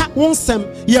Kabaka Koka won some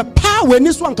your power in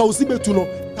this one can to know.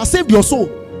 It saved your soul.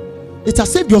 It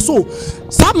has saved your soul.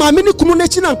 Some mini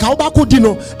community and Kabako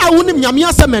Dino. I won't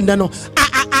Yamia Semendano.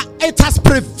 It has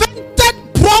prevented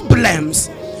problems,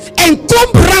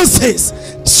 encumbrances,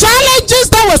 challenges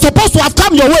that were supposed to have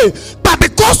come your way. But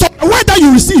because of the word that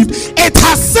you received, it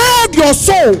has saved your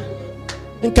soul.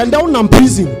 In Kandown and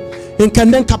prison, in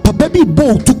Kandan Kappa baby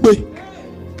bow took way.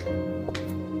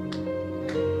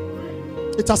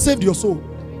 It has saved your soul.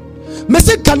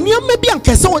 Mese kania maybe and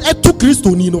kesa on etu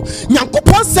Christo nino.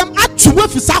 Nyankopon sem atuwe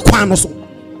fisa kwano so.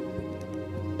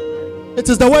 It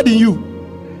is the word in you.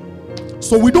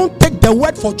 So we don't take the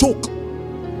word for joke.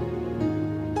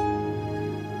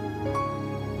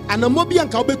 And a mobi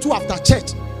and kaubetu after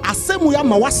church. I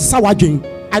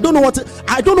don't know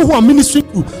who I'm ministering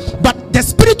to, but the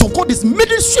Spirit of God is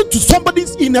ministering to somebody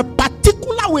in a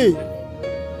particular way.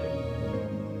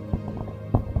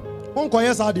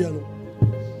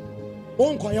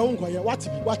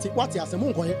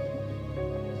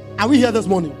 Are we here this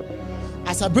morning?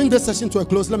 As I bring this session to a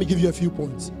close, let me give you a few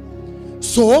points.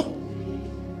 So,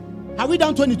 are we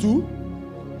down 22?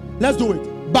 Let's do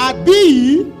it. But be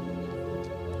ye.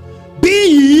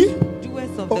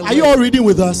 Are you all reading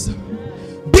with us?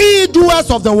 Be doers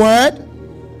of the word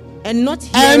and not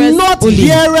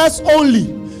hearers only.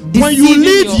 When you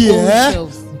leave here,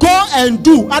 go and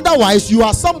do. Otherwise, you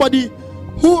are somebody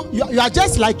who you are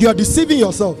just like you are deceiving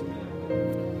yourself.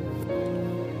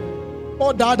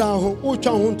 Oh, dada, oh,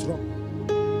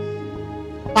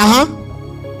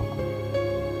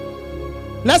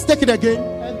 let's take it again.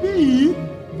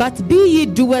 But be ye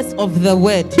doers of the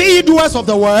word. Be ye doers of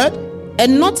the word.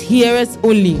 And not hearers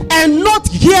only. And not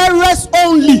hearers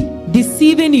only.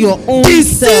 Deceiving your own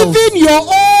self. Your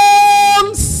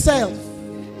own self.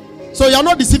 So you are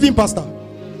not deceiving pastor.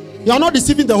 You are not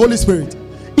deceiving the Holy Spirit.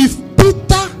 If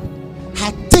Peter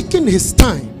had taken his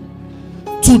time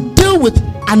to deal with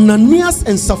Ananias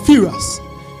and Sapphira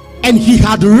and he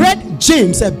had read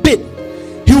James a bit,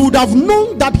 he would have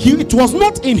known that it was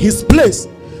not in his place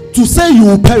to say you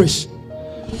will perish,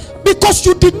 because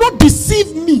you did not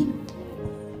deceive me.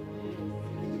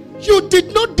 You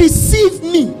did not deceive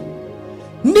me.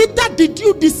 Neither did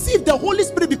you deceive the Holy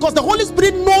Spirit, because the Holy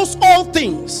Spirit knows all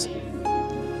things.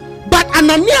 But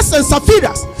Ananias and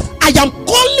Sapphira, I am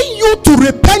calling you to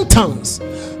repentance.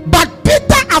 But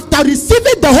Peter, after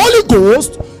receiving the Holy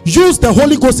Ghost, used the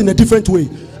Holy Ghost in a different way.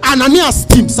 Ananias'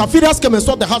 team, Sapphira came and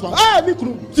saw the husband.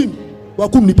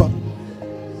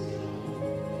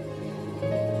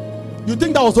 You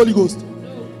think that was Holy Ghost?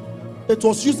 It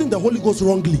was using the Holy Ghost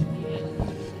wrongly.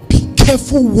 Be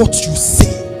careful what you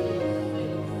say.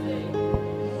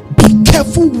 Be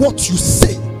careful what you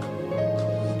say.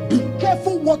 Be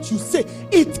careful what you say.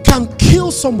 It can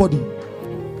kill somebody.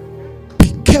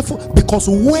 Be careful, because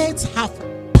words have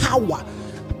power.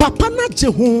 Papa na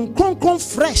jehun kron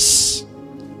fresh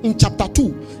in chapter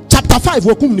 2, chapter 5.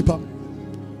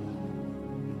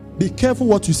 Be careful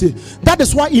what you say. That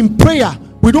is why in prayer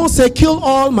we don't say kill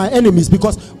all my enemies,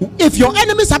 because if your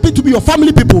enemies happen to be your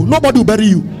family people, nobody will bury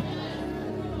you.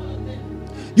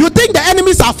 You think the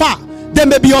enemies are far, they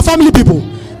may be your family people,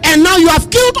 and now you have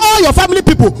killed all your family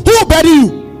people. Who will bury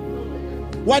you?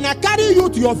 When I carry you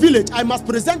to your village, I must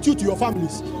present you to your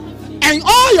families, and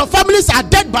all your families are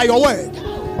dead by your word.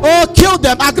 Oh, kill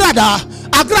them. Agrada.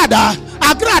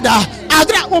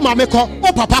 Oh, mameko.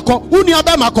 Oh, papako. Uni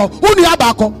abemako. Uni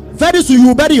abako. Very soon you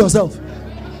will bury yourself.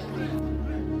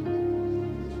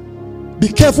 Be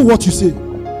careful what you say.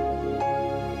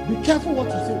 Be careful what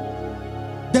you say.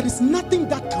 There is nothing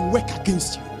that can work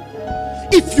against you.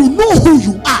 If you know who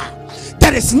you are,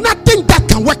 there is nothing that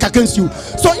can work against you.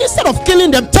 So instead of killing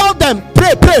them, tell them,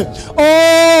 pray.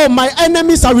 Oh, my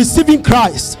enemies are receiving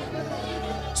Christ,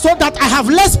 so that I have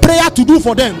less prayer to do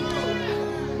for them.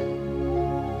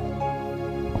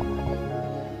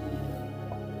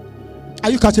 Are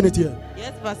you catching it here?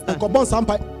 Yes, Pastor.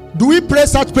 Do we pray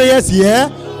such prayers here?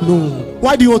 No.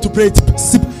 Why do you want to pray it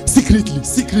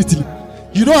secretly?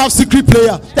 You don't have secret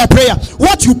prayer.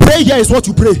 What you pray here is what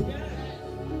you pray.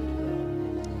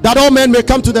 That all men may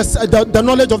come to the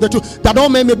knowledge of the truth. That all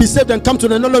men may be saved and come to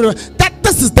the knowledge of that.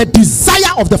 This is the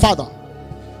desire of the Father,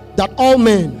 that all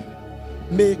men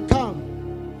may come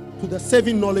to the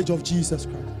saving knowledge of Jesus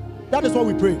Christ. That is what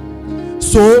we pray.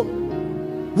 So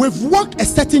we've walked a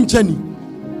certain journey.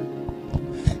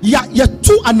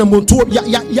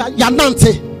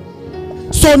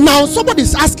 So now somebody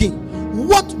is asking,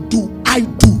 what do I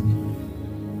do?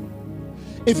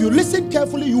 If you listen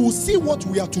carefully, you will see what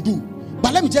we are to do.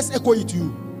 But let me just echo it to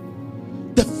you.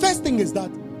 The first thing is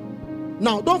that,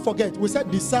 now don't forget, we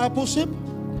said discipleship,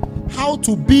 how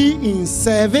to be in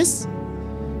service,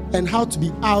 and how to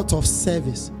be out of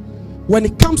service. When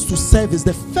it comes to service,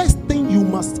 the first thing you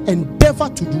must endeavor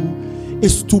to do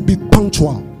is to be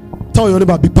punctual. Tell your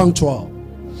neighbor, be punctual.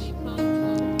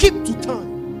 Keep to time.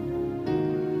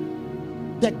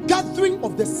 The gathering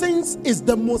of the saints is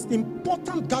the most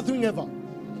important gathering ever.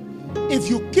 If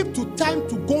you keep to time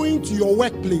to going to your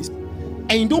workplace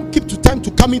and you don't keep to time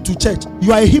to coming to church,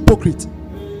 you are a hypocrite.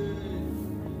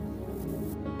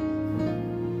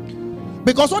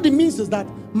 Because what it means is that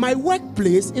my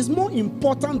workplace is more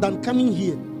important than coming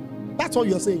here. That's what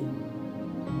you're saying.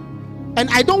 And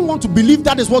I don't want to believe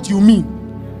that is what you mean.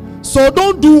 So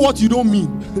don't do what you don't mean.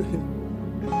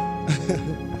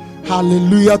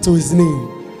 Hallelujah to his name.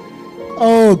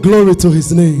 Oh, glory to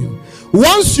his name.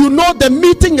 Once you know the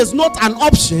meeting is not an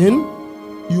option,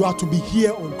 you are to be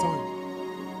here on time.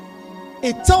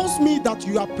 It tells me that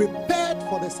you are prepared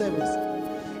for the service.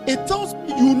 It tells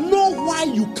me you know why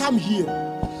you come here.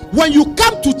 When you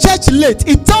come to church late,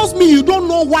 it tells me you don't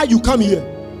know why you come here.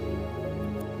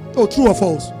 Oh, true or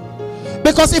false?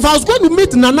 Because if I was going to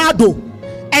meet Nanado,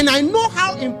 and I know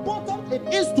how important it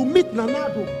is to meet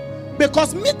Nanado,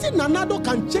 because meeting Nanado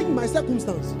can change my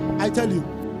circumstance. I tell you.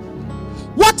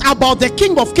 What about the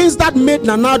King of Kings that made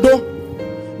Nanado?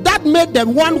 That made the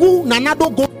one who Nanado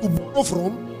goes to borrow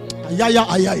from.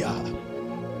 Ayaya.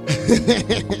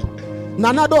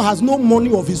 Nanado has no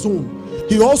money of his own.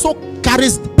 He also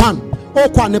carries pan. Oh,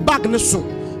 kwa ne bag ne so.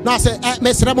 Now say,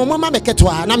 Mesre mama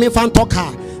meketwa na me fan talk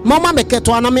her. Mama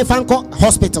meketwa na me fan ko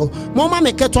hospital. Mama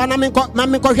meketwa na me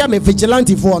ko hwe me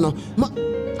vigilante for no.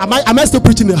 Am I still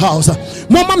preaching in the house?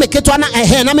 Mama meketwa na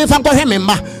ehe na me fan ko hwe me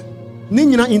mma. Ni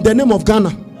nyina in the name of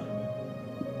Ghana.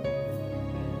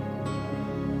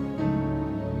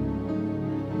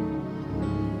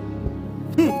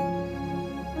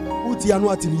 Uti anu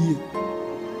atiliye.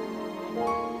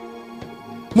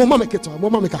 Mama meketwa,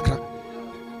 mama mekakra.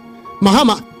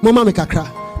 Mahama, mama mekakra.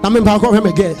 Na me fan ko hwe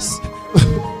me guess.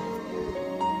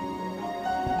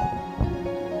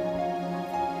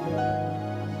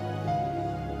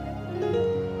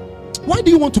 why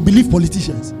do you want to believe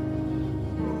politicians?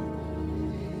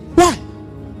 Why?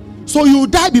 So you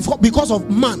die because of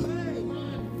man,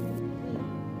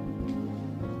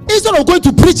 instead of going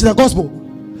to preach the gospel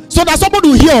so that somebody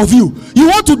will hear of you. You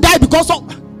want to die because of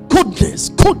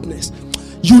goodness.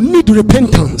 You need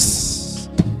repentance.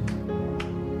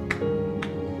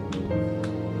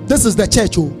 This is the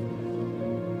church,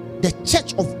 the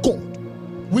church of God.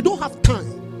 We don't have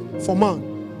time for man.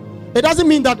 It doesn't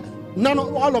mean that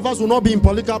all of us will not be in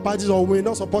political parties or will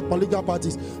not support political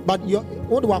parties. But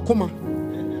what do I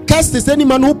come? Cursed is any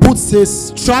man who puts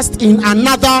his trust in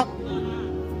another.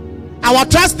 Our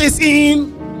trust is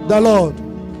in the Lord.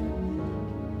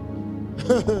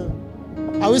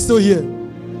 Are we still here?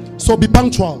 So be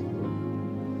punctual.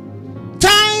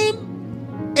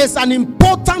 Time is an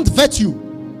important virtue.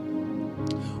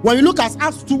 When you look at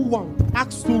Acts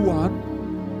 2:1,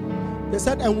 they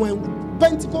said, and when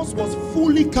Pentecost was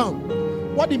fully come,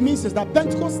 what it means is that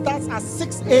Pentecost starts at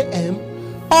 6 a.m.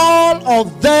 All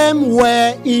of them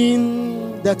were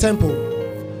in the temple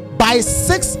by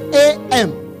 6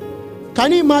 a.m.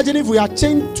 Can you imagine if we had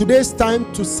changed today's time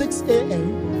to 6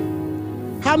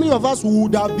 a.m.? How many of us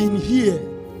would have been here?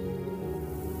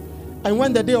 And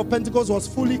when the day of Pentecost was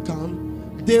fully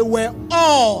come, they were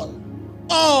all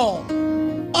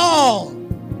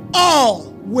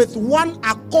with one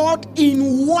accord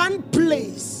in one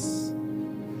place.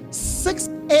 6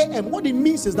 a.m. What it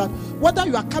means is that whether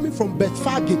you are coming from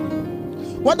Bethphage,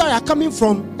 whether you are coming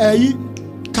from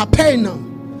Capernaum,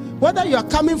 whether you are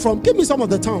coming from, give me some of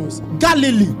the towns,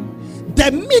 Galilee,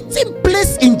 the meeting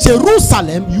place in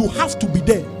Jerusalem, you have to be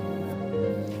there.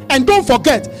 And don't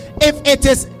forget, if it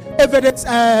is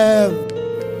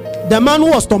the man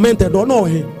who was tormented, or no,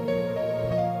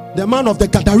 the man of the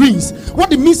Gadarenes,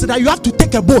 what it means is that you have to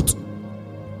take a boat.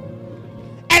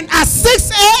 And at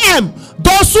 6 a.m.,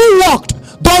 those who walked,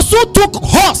 those who took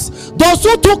horse, those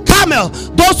who took camel,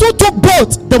 those who took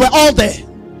boat, they were all there.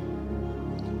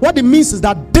 What it means is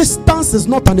that distance is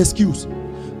not an excuse.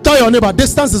 Tell your neighbor,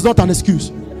 distance is not an excuse.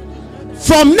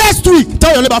 From next week,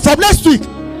 tell your neighbor, from next week,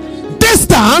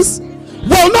 distance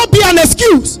will not be an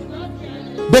excuse.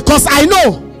 Because I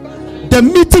know the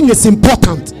meeting is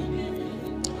important.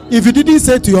 If you didn't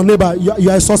say to your neighbor, you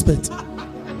are a suspect.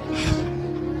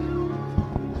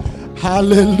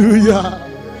 Hallelujah.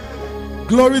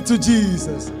 Glory to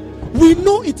Jesus. We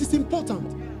know it is important.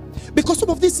 Because some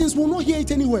of these things will not hear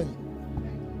it anywhere.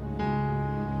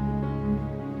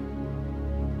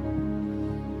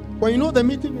 When you know the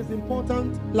meeting is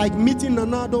important, like meeting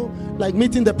Nanado, like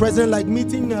meeting the president, like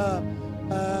meeting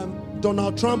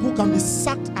Donald Trump, who can be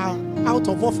sacked out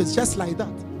of office just like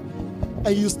that,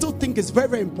 and you still think it's very,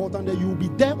 very important that you will be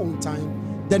there on time,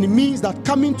 then it means that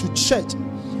coming to church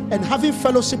and having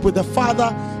fellowship with the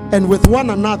Father and with one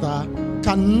another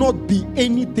cannot be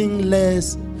anything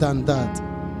less than that.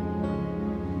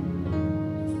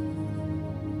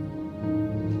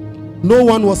 No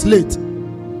one was late.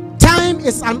 Time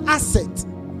is an asset.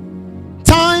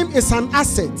 Time is an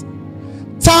asset.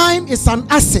 Time is an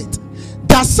asset.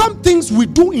 There are some things we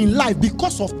do in life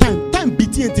because of time. Time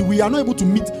BTNT, we are not able to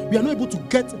meet. We are not able to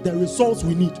get the results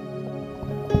we need.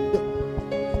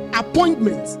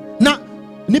 Appointments. Now,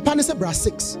 Nipanese Bra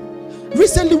 6.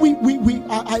 Recently, we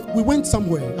went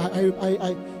somewhere.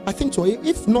 I think so.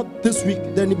 If not this week,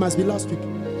 then it must be last week.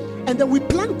 And then we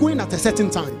planned going at a certain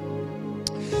time.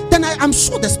 Then I'm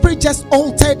sure the Spirit just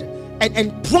altered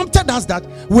and prompted us that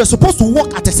we're supposed to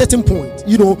walk at a certain point,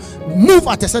 move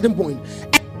at a certain point.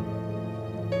 And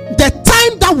the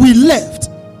time that we left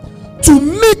to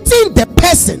meeting the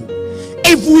person,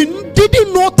 if we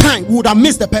didn't know time, we would have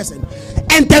missed the person.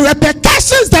 And the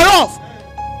repercussions thereof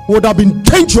would have been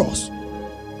dangerous.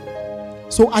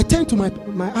 So I turned to my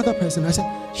other person. I said,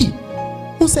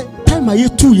 who said time are you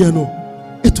 2 years no?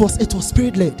 It was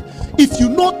spirit-led. If you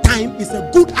know time is a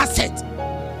good asset,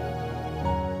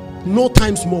 no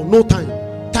time small, no time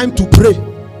to pray,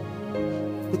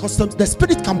 because the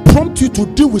Spirit can prompt you to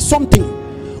deal with something. You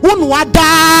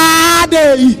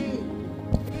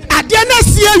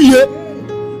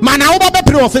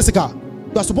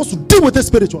are supposed to deal with the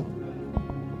spiritual.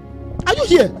 Are you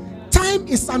here? Time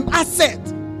is an asset.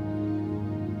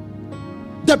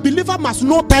 The believer must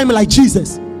know time like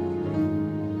Jesus.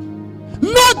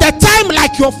 Know the time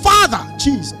like your Father,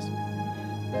 Jesus.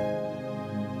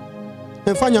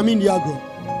 And find your meaning.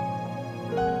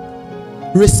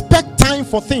 Respect time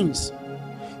for things.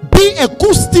 Be a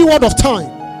good steward of time.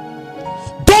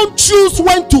 Don't choose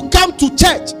when to come to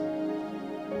church.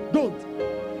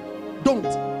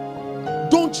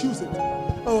 Don't choose it.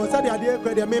 Oh,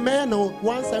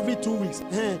 once every 2 weeks.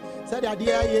 Said the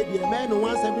idea, the man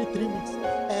once every 3 weeks.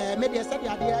 Maybe I said the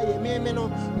idea, me no,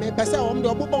 me pesa om do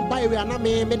bubon pa we na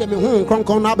me them hu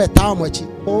kronkron na beta amachi.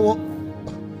 Oh.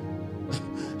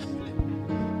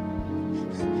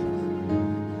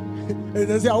 And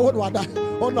they say, I want that.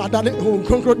 Oh no, that hu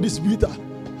kronkron distributor.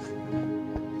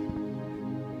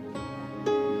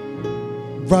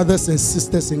 Brothers and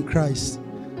sisters in Christ,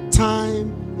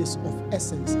 time is of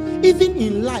essence. Even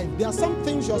in life, there are some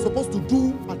things you are supposed to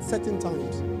do at certain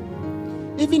times.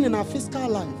 Even in our physical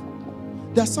life,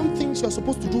 there are some things you are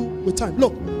supposed to do with time.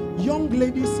 Look, young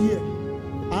ladies here,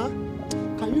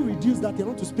 can you reduce that? I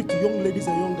want to speak to young ladies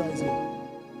and young guys here.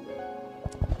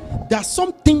 There are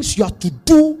some things you have to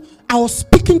do. I was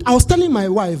telling my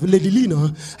wife, Lady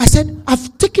Lena, I said,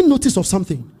 I've taken notice of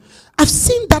something. I've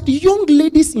seen that young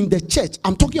ladies in the church,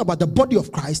 I'm talking about the body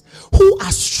of Christ, who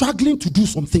are struggling to do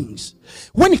some things.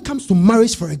 When it comes to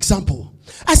marriage, for example,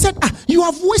 I said, you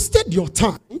have wasted your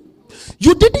time.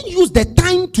 You didn't use the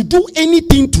time to do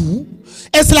anything to.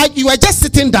 It's like you were just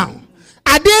sitting down.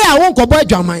 I won't go boy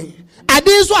Jamai. I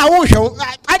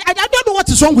don't know what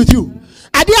is wrong with you.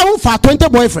 I won't for 20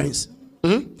 boyfriends.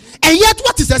 And yet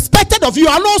what is expected of you,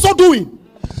 I'm also doing.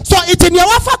 So it's in your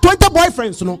offer 20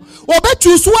 boyfriends, no. Or bet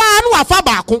you swear no afa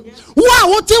back. Who are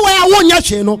what you wear one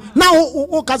yash, no.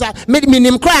 Now because made me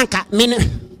name cranker.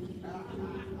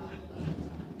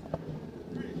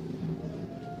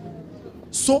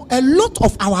 So a lot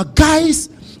of our guys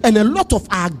and a lot of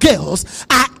our girls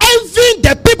are envying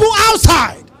the people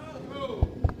outside.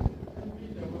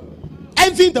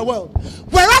 Envying the world.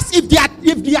 Whereas if they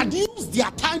had used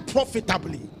their time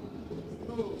profitably,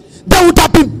 they would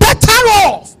have been better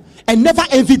off and never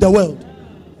envy the world.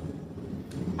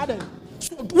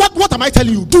 So what am I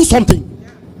telling you? Do something.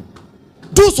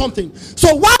 Do something.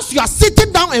 So once you are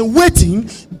sitting down and waiting,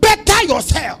 better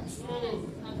yourself.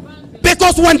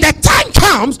 Because when the time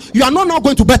comes, you are not now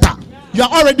going to better. You are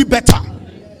already better.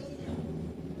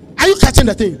 Are you catching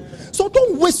the thing? So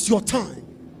don't waste your time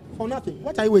for nothing.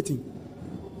 What are you waiting?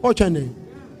 What's your name?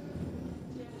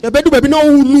 Baby, no.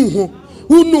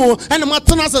 Who know? And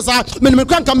that's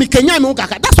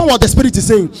not what the Spirit is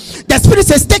saying. The Spirit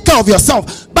says take care of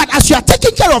yourself. But as you are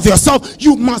taking care of yourself,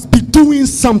 you must be doing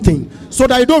something so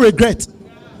that you don't regret.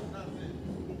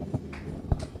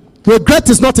 Regret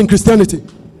is not in Christianity.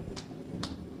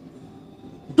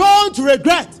 Don't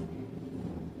regret.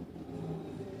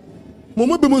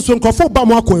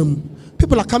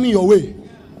 People are coming your way.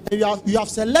 And you have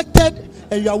selected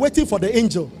and you are waiting for the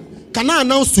angel. Can I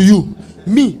announce to you?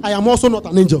 Me, I am also not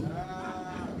an angel.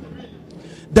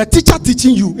 The teacher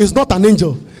teaching you is not an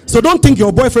angel. So don't think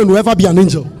your boyfriend will ever be an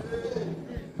angel.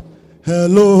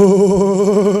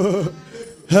 Hello.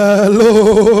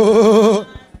 Hello.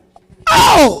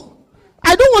 Oh!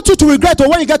 I don't want you to regret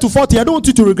when you get to 40. I don't want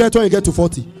you to regret when you get to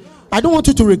 40. I don't want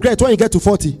you to regret when you get to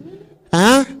 40.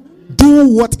 Do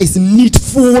what is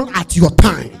needful at your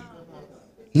time.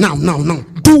 Now.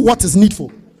 Do what is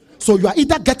needful. So you are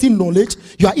either getting knowledge,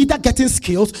 you are either getting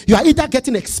skills, you are either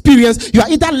getting experience, you are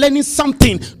either learning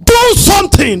something. Do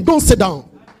something. Don't sit down.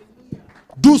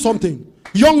 Do something.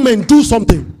 Young men, do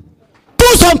something.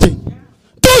 Do something.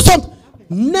 Do something.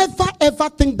 Never ever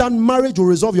think that marriage will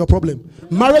resolve your problem.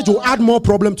 Marriage will add more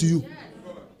problem to you.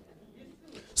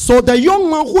 So the young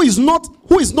man who is not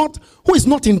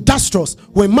industrious,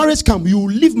 when marriage comes, you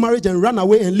leave marriage and run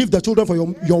away and leave the children for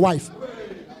your wife.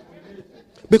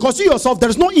 Because you yourself, there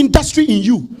is no industry in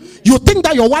you. You think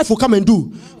that your wife will come and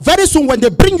do. Very soon when they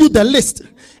bring you the list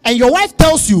and your wife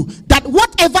tells you that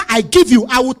whatever I give you,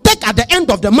 I will take at the end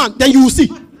of the month, then you will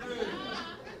see.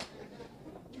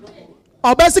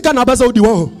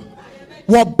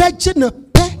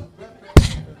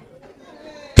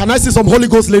 Can I see some Holy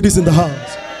Ghost ladies in the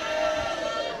house?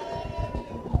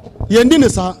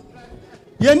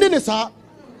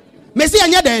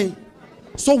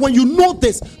 So when you know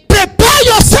this, prepare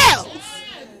yourself.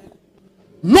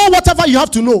 Know whatever you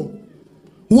have to know.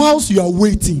 Whilst you are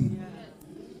waiting,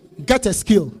 get a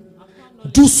skill.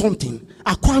 Do something.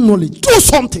 Acquire knowledge. Do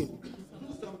something.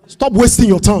 Stop wasting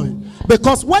your time.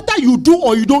 Because whether you do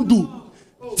or you don't do,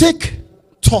 take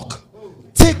talk.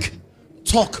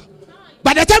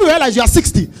 By the time you realize you are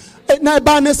 60,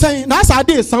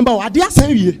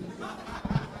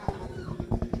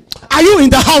 are you in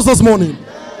the house this morning?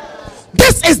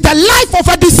 This is the life of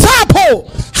a disciple.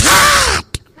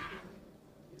 Hard.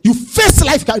 You face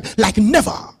life like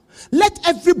never. Let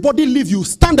everybody leave you.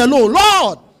 Stand alone.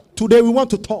 Lord, today we want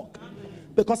to talk.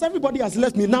 Because everybody has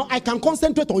left me. Now I can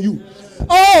concentrate on you.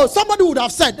 Oh, somebody would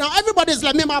have said, now everybody has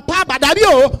left me.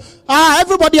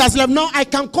 Everybody has left. Now I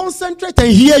can concentrate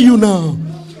and hear you now.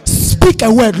 Speak a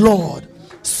word, Lord.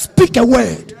 Speak a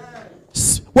word.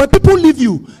 When people leave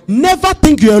you, never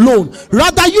think you're alone.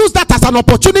 Rather, use that as an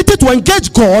opportunity to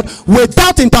engage God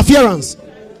without interference.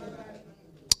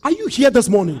 Are you here this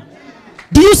morning?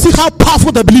 Do you see how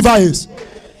powerful the believer is?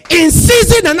 In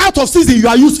season and out of season, you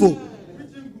are useful.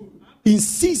 In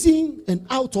season and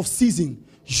out of season,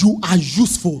 you are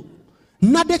useful.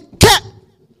 Not a care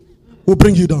will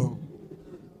bring you down.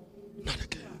 Not a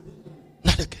care.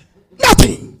 Not a care.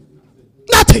 Nothing.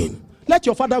 Nothing. Let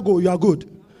your father go, you are good.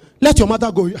 Let your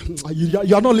mother go,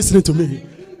 you are not listening to me.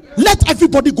 Let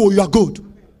everybody go, you are good.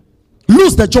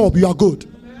 Lose the job, you are good.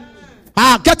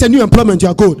 Get a new employment, you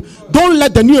are good. Don't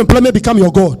let the new employment become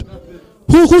your God.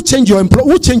 Who changed your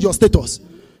who changed your status?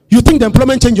 You think the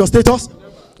employment changed your status?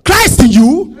 Christ in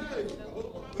you,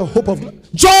 a hope of God.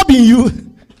 Job in you,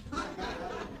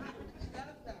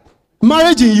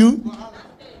 marriage in you,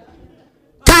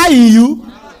 car in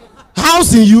you,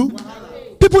 house in you.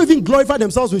 People even glorify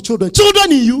themselves with children.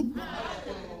 Children in you.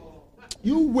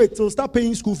 You wait till start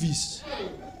paying school fees.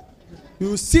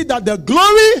 You see that the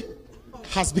glory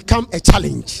has become a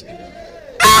challenge.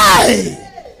 Hey!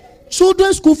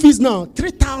 Children's school fees now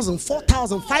 3,000,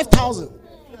 4,000, 5,000.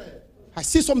 I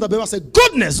see some of the people say,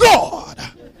 "Goodness, Lord,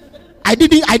 I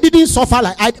didn't suffer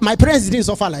like my parents didn't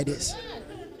suffer like this."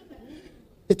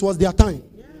 It was their time.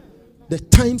 The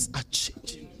times are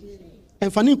changing.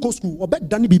 And Fanny go school,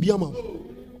 Danny Bibiama.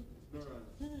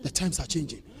 The times are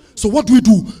changing. So what do?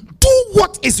 Do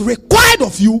what is required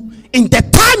of you in the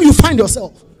time you find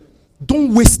yourself.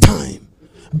 Don't waste time.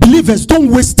 Believers,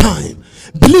 don't waste time.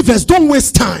 Believers, don't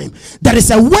waste time. There is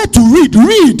a word to read.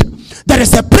 Read. There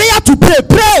is a prayer to pray.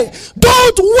 Pray.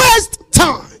 Don't waste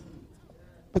time.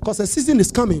 Because a season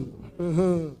is coming.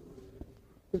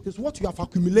 It is what you have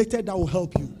accumulated that will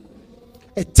help you.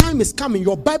 A time is coming,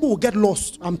 your Bible will get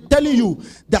lost. I'm telling you,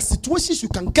 the situations you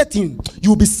can get in,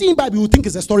 you'll be seeing Bible, you think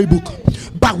it's a storybook.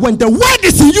 But when the word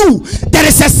is in you, there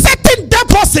is a certain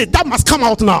deposit that must come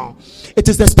out now. It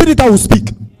is the Spirit that will speak.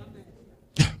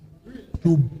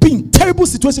 You'll be in terrible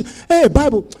situation. Hey,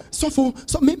 Bible, so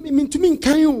mean to me,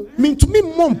 can you mean to me,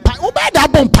 mom,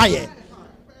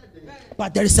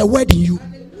 but there is a word in you.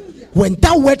 When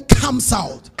that word comes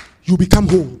out, you become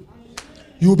whole.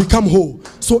 You will become whole.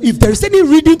 So if there is any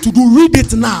reading to do, read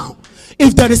it now.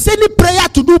 If there is any prayer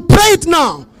to do, pray it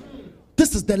now.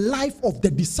 This is the life of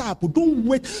the disciple. Don't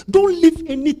wait. Don't leave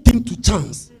anything to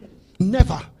chance.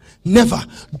 Never. Never.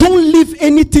 Don't leave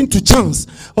anything to chance.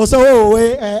 Also,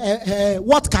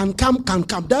 what can come, can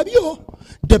come.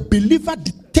 The believer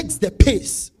takes the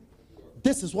pace.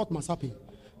 This is what must happen.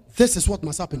 This is what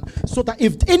must happen. So that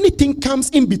if anything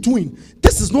comes in between,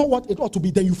 this is not what it ought to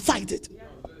be, then you fight it.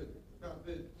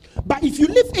 But if you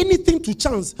leave anything to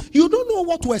chance, you don't know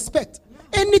what to expect.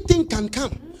 Anything can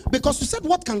come. Because you said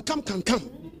what can come, can come.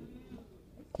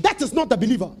 That is not the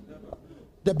believer.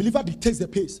 The believer dictates the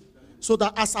pace. So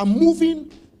that as I'm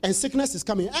moving and sickness is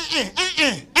coming,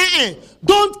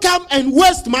 don't come and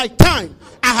waste my time.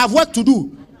 I have work to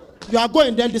do. You are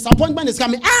going, then disappointment is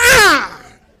coming.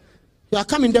 You are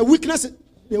coming, the weakness,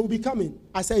 they will be coming.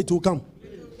 I said it will come.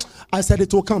 I said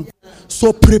it will come.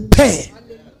 So prepare.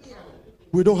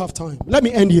 We don't have time. Let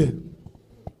me end here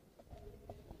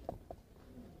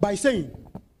by saying,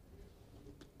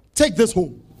 take this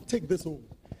home. Take this home.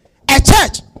 A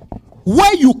church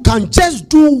where you can just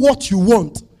do what you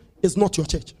want is not your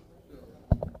church.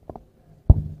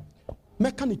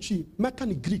 Mechanic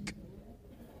Greek.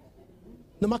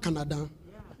 Nema Canada.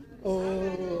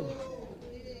 Oh.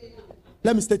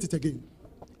 Let me state it again.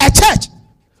 A church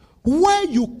where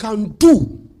you can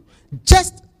do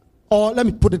just, or let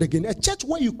me put it again. A church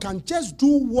where you can just do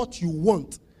what you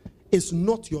want is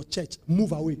not your church.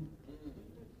 Move away.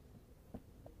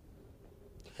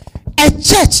 A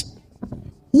church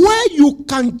where you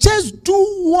can just do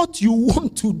what you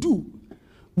want to do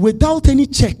without any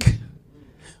check,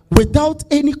 without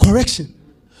any correction,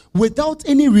 without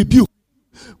any rebuke,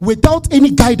 without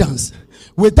any guidance,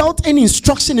 without any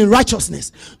instruction in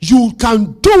righteousness. You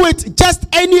can do it just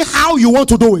anyhow you want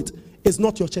to do it. It's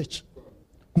not your church.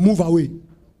 Move away.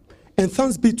 And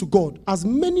thanks be to God, as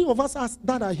many of us as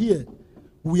that are here,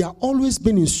 we are always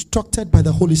being instructed by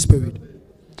the Holy Spirit.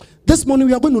 This morning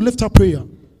we are going to lift up prayer.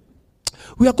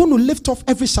 We are going to lift off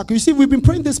every shackle. You see, we've been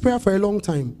praying this prayer for a long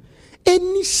time.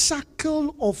 Any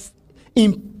shackle of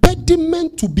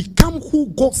impediment to become who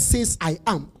God says I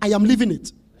am leaving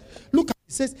it. Look, it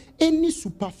says any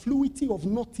superfluity of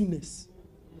naughtiness.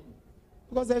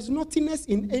 Because there's naughtiness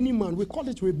in any man. We call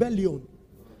it rebellion.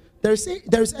 There is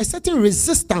a certain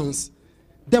resistance.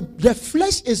 The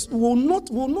flesh will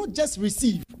not just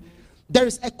receive. There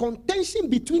is a contention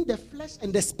between the flesh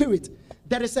and the spirit.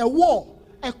 There is a war.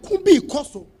 A kumbi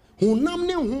koso.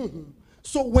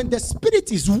 So when the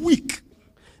spirit is weak,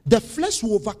 the flesh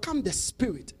will overcome the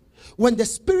spirit. When the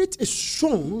spirit is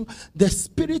strong, the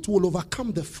spirit will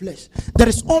overcome the flesh. There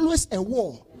is always a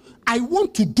war. I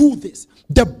want to do this.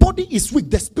 The body is weak,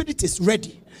 the spirit is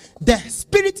ready. The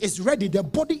spirit is ready, the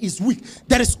body is weak.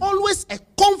 There is always a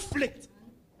conflict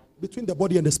between the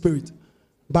body and the spirit.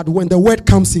 But when the word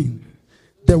comes in,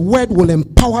 the word will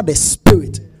empower the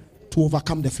spirit to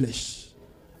overcome the flesh.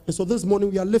 And so this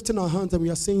morning we are lifting our hands and we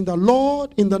are saying that,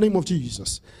 Lord, in the name of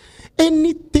Jesus,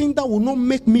 anything that will not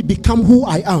make me become who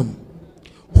I am,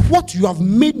 what you have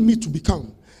made me to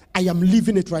become, I am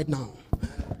leaving it right now.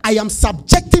 I am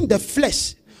subjecting the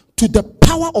flesh to the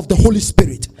power of the Holy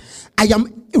Spirit.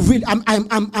 I'm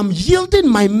yielding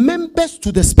my members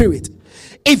to the Spirit.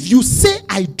 If you say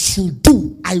I should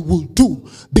do, I will do,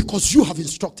 because you have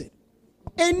instructed.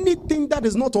 Anything that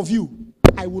is not of you,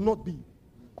 I will not be.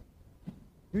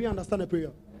 Do you understand the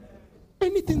prayer?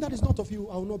 Anything that is not of you,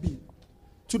 I will not be.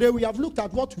 Today we have looked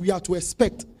at what we are to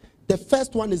expect. The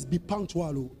first one is be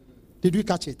punctual. Did we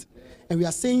catch it? And we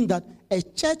are saying that a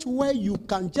church where you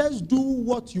can just do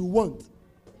what you want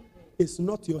is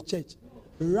not your church.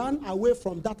 Run away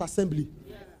from that assembly,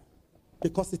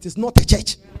 because it is not a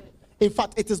church. In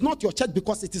fact, it is not your church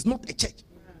because it is not a church.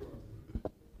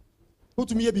 Go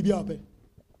to me,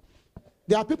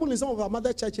 there are people in some of our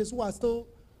mother churches who are still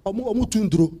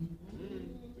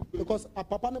because a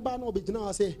papa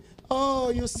will say, oh,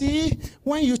 you see,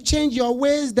 when you change your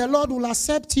ways, the Lord will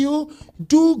accept you.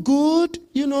 Do good,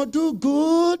 do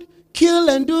good. Kill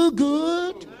and do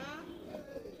good.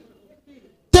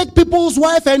 Take people's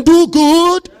wife and do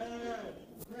good.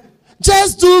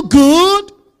 Just do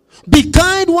good. Be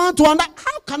kind one to another.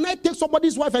 How can I take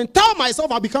somebody's wife and tell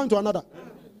myself I'll be kind to another?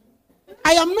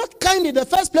 I am not kind in the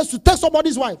first place to take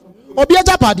somebody's wife. Oh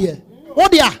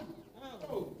dear.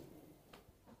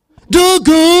 Do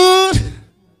good,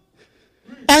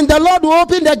 and the Lord will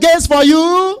open the gates for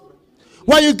you.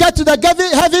 When you get to the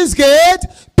heaven's gate,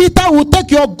 Peter will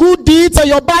take your good deeds and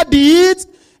your bad deeds,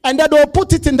 and then they'll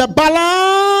put it in the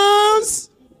balance.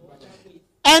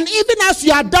 And even as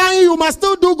you are dying, you must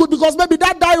still do good, because maybe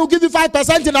that die will give you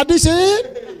 5% in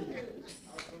addition.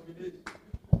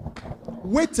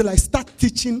 Wait till I start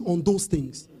teaching on those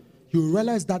things. You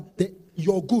realize that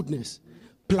your goodness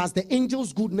plus the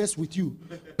angel's goodness with you,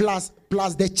 plus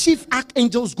the chief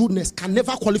archangel's goodness can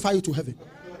never qualify you to heaven.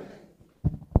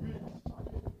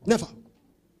 Never.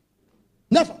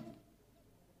 Never.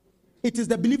 It is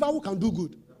the believer who can do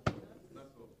good.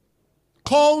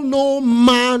 Call no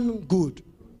man good.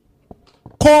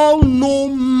 Call no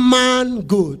man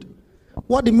good.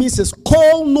 What it means is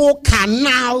call no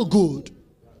canal good.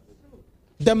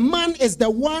 The man is the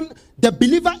one, the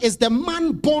believer is the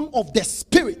man born of the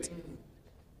Spirit.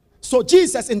 So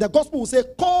Jesus in the gospel will say,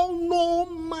 call no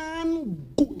man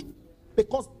good,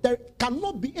 because there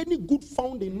cannot be any good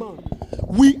found in man.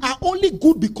 We are only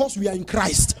good because we are in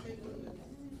Christ.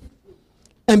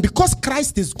 And because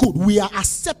Christ is good, we are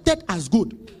accepted as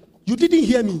good. You didn't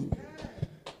hear me.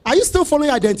 Are you still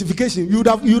following identification? You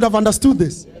would have understood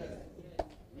this.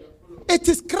 It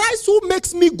is Christ who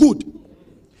makes me good.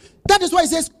 That is why it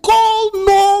says, call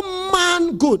no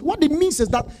man good. What it means is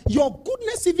that your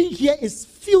goodness even here is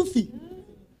filthy.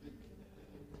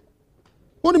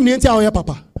 What do you mean? Oh, yeah,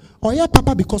 Papa. Oh, yeah,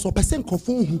 Papa, because of person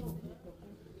conform.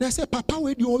 They say, Papa,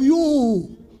 where do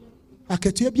you? I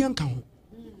can't hear Bianca.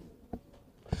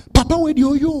 Papa, where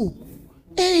do you?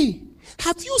 Hey,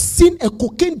 have you seen a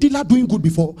cocaine dealer doing good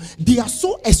before? They are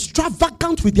so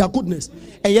extravagant with their goodness,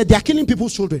 and yet they are killing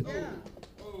people's children.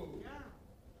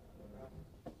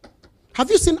 Have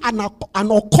you seen an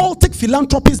occultic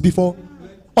philanthropist before?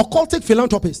 Occultic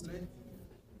philanthropist.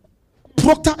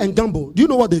 Procter and Gamble. Do you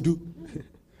know what they do?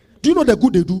 Do you know the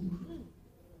good they do?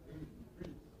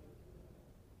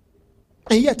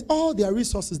 And yet all their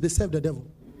resources, they serve the devil.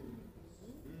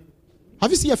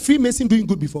 Have you seen a Freemason doing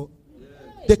good before?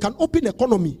 They can open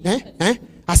economy.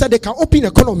 I said they can open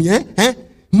economy.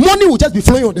 Money will just be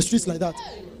flowing on the streets like that.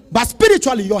 But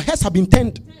spiritually, your heads have been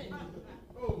turned.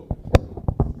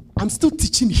 I'm still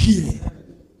teaching here.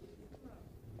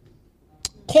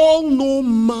 Call no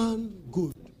man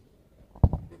good.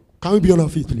 Can we be on our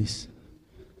feet, please?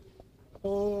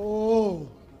 Oh,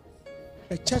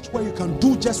 a church where you can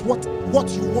do just what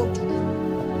you want to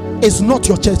do is not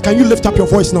your church. Can you lift up your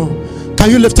voice now?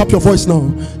 Can you lift up your voice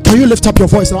now? Can you lift up your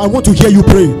voice now? I want to hear you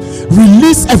pray.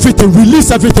 Release everything. Release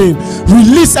everything.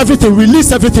 Release everything.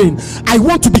 Release everything. I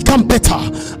want to become better.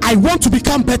 I want to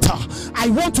become better. I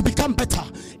want to become better.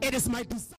 It is my desire.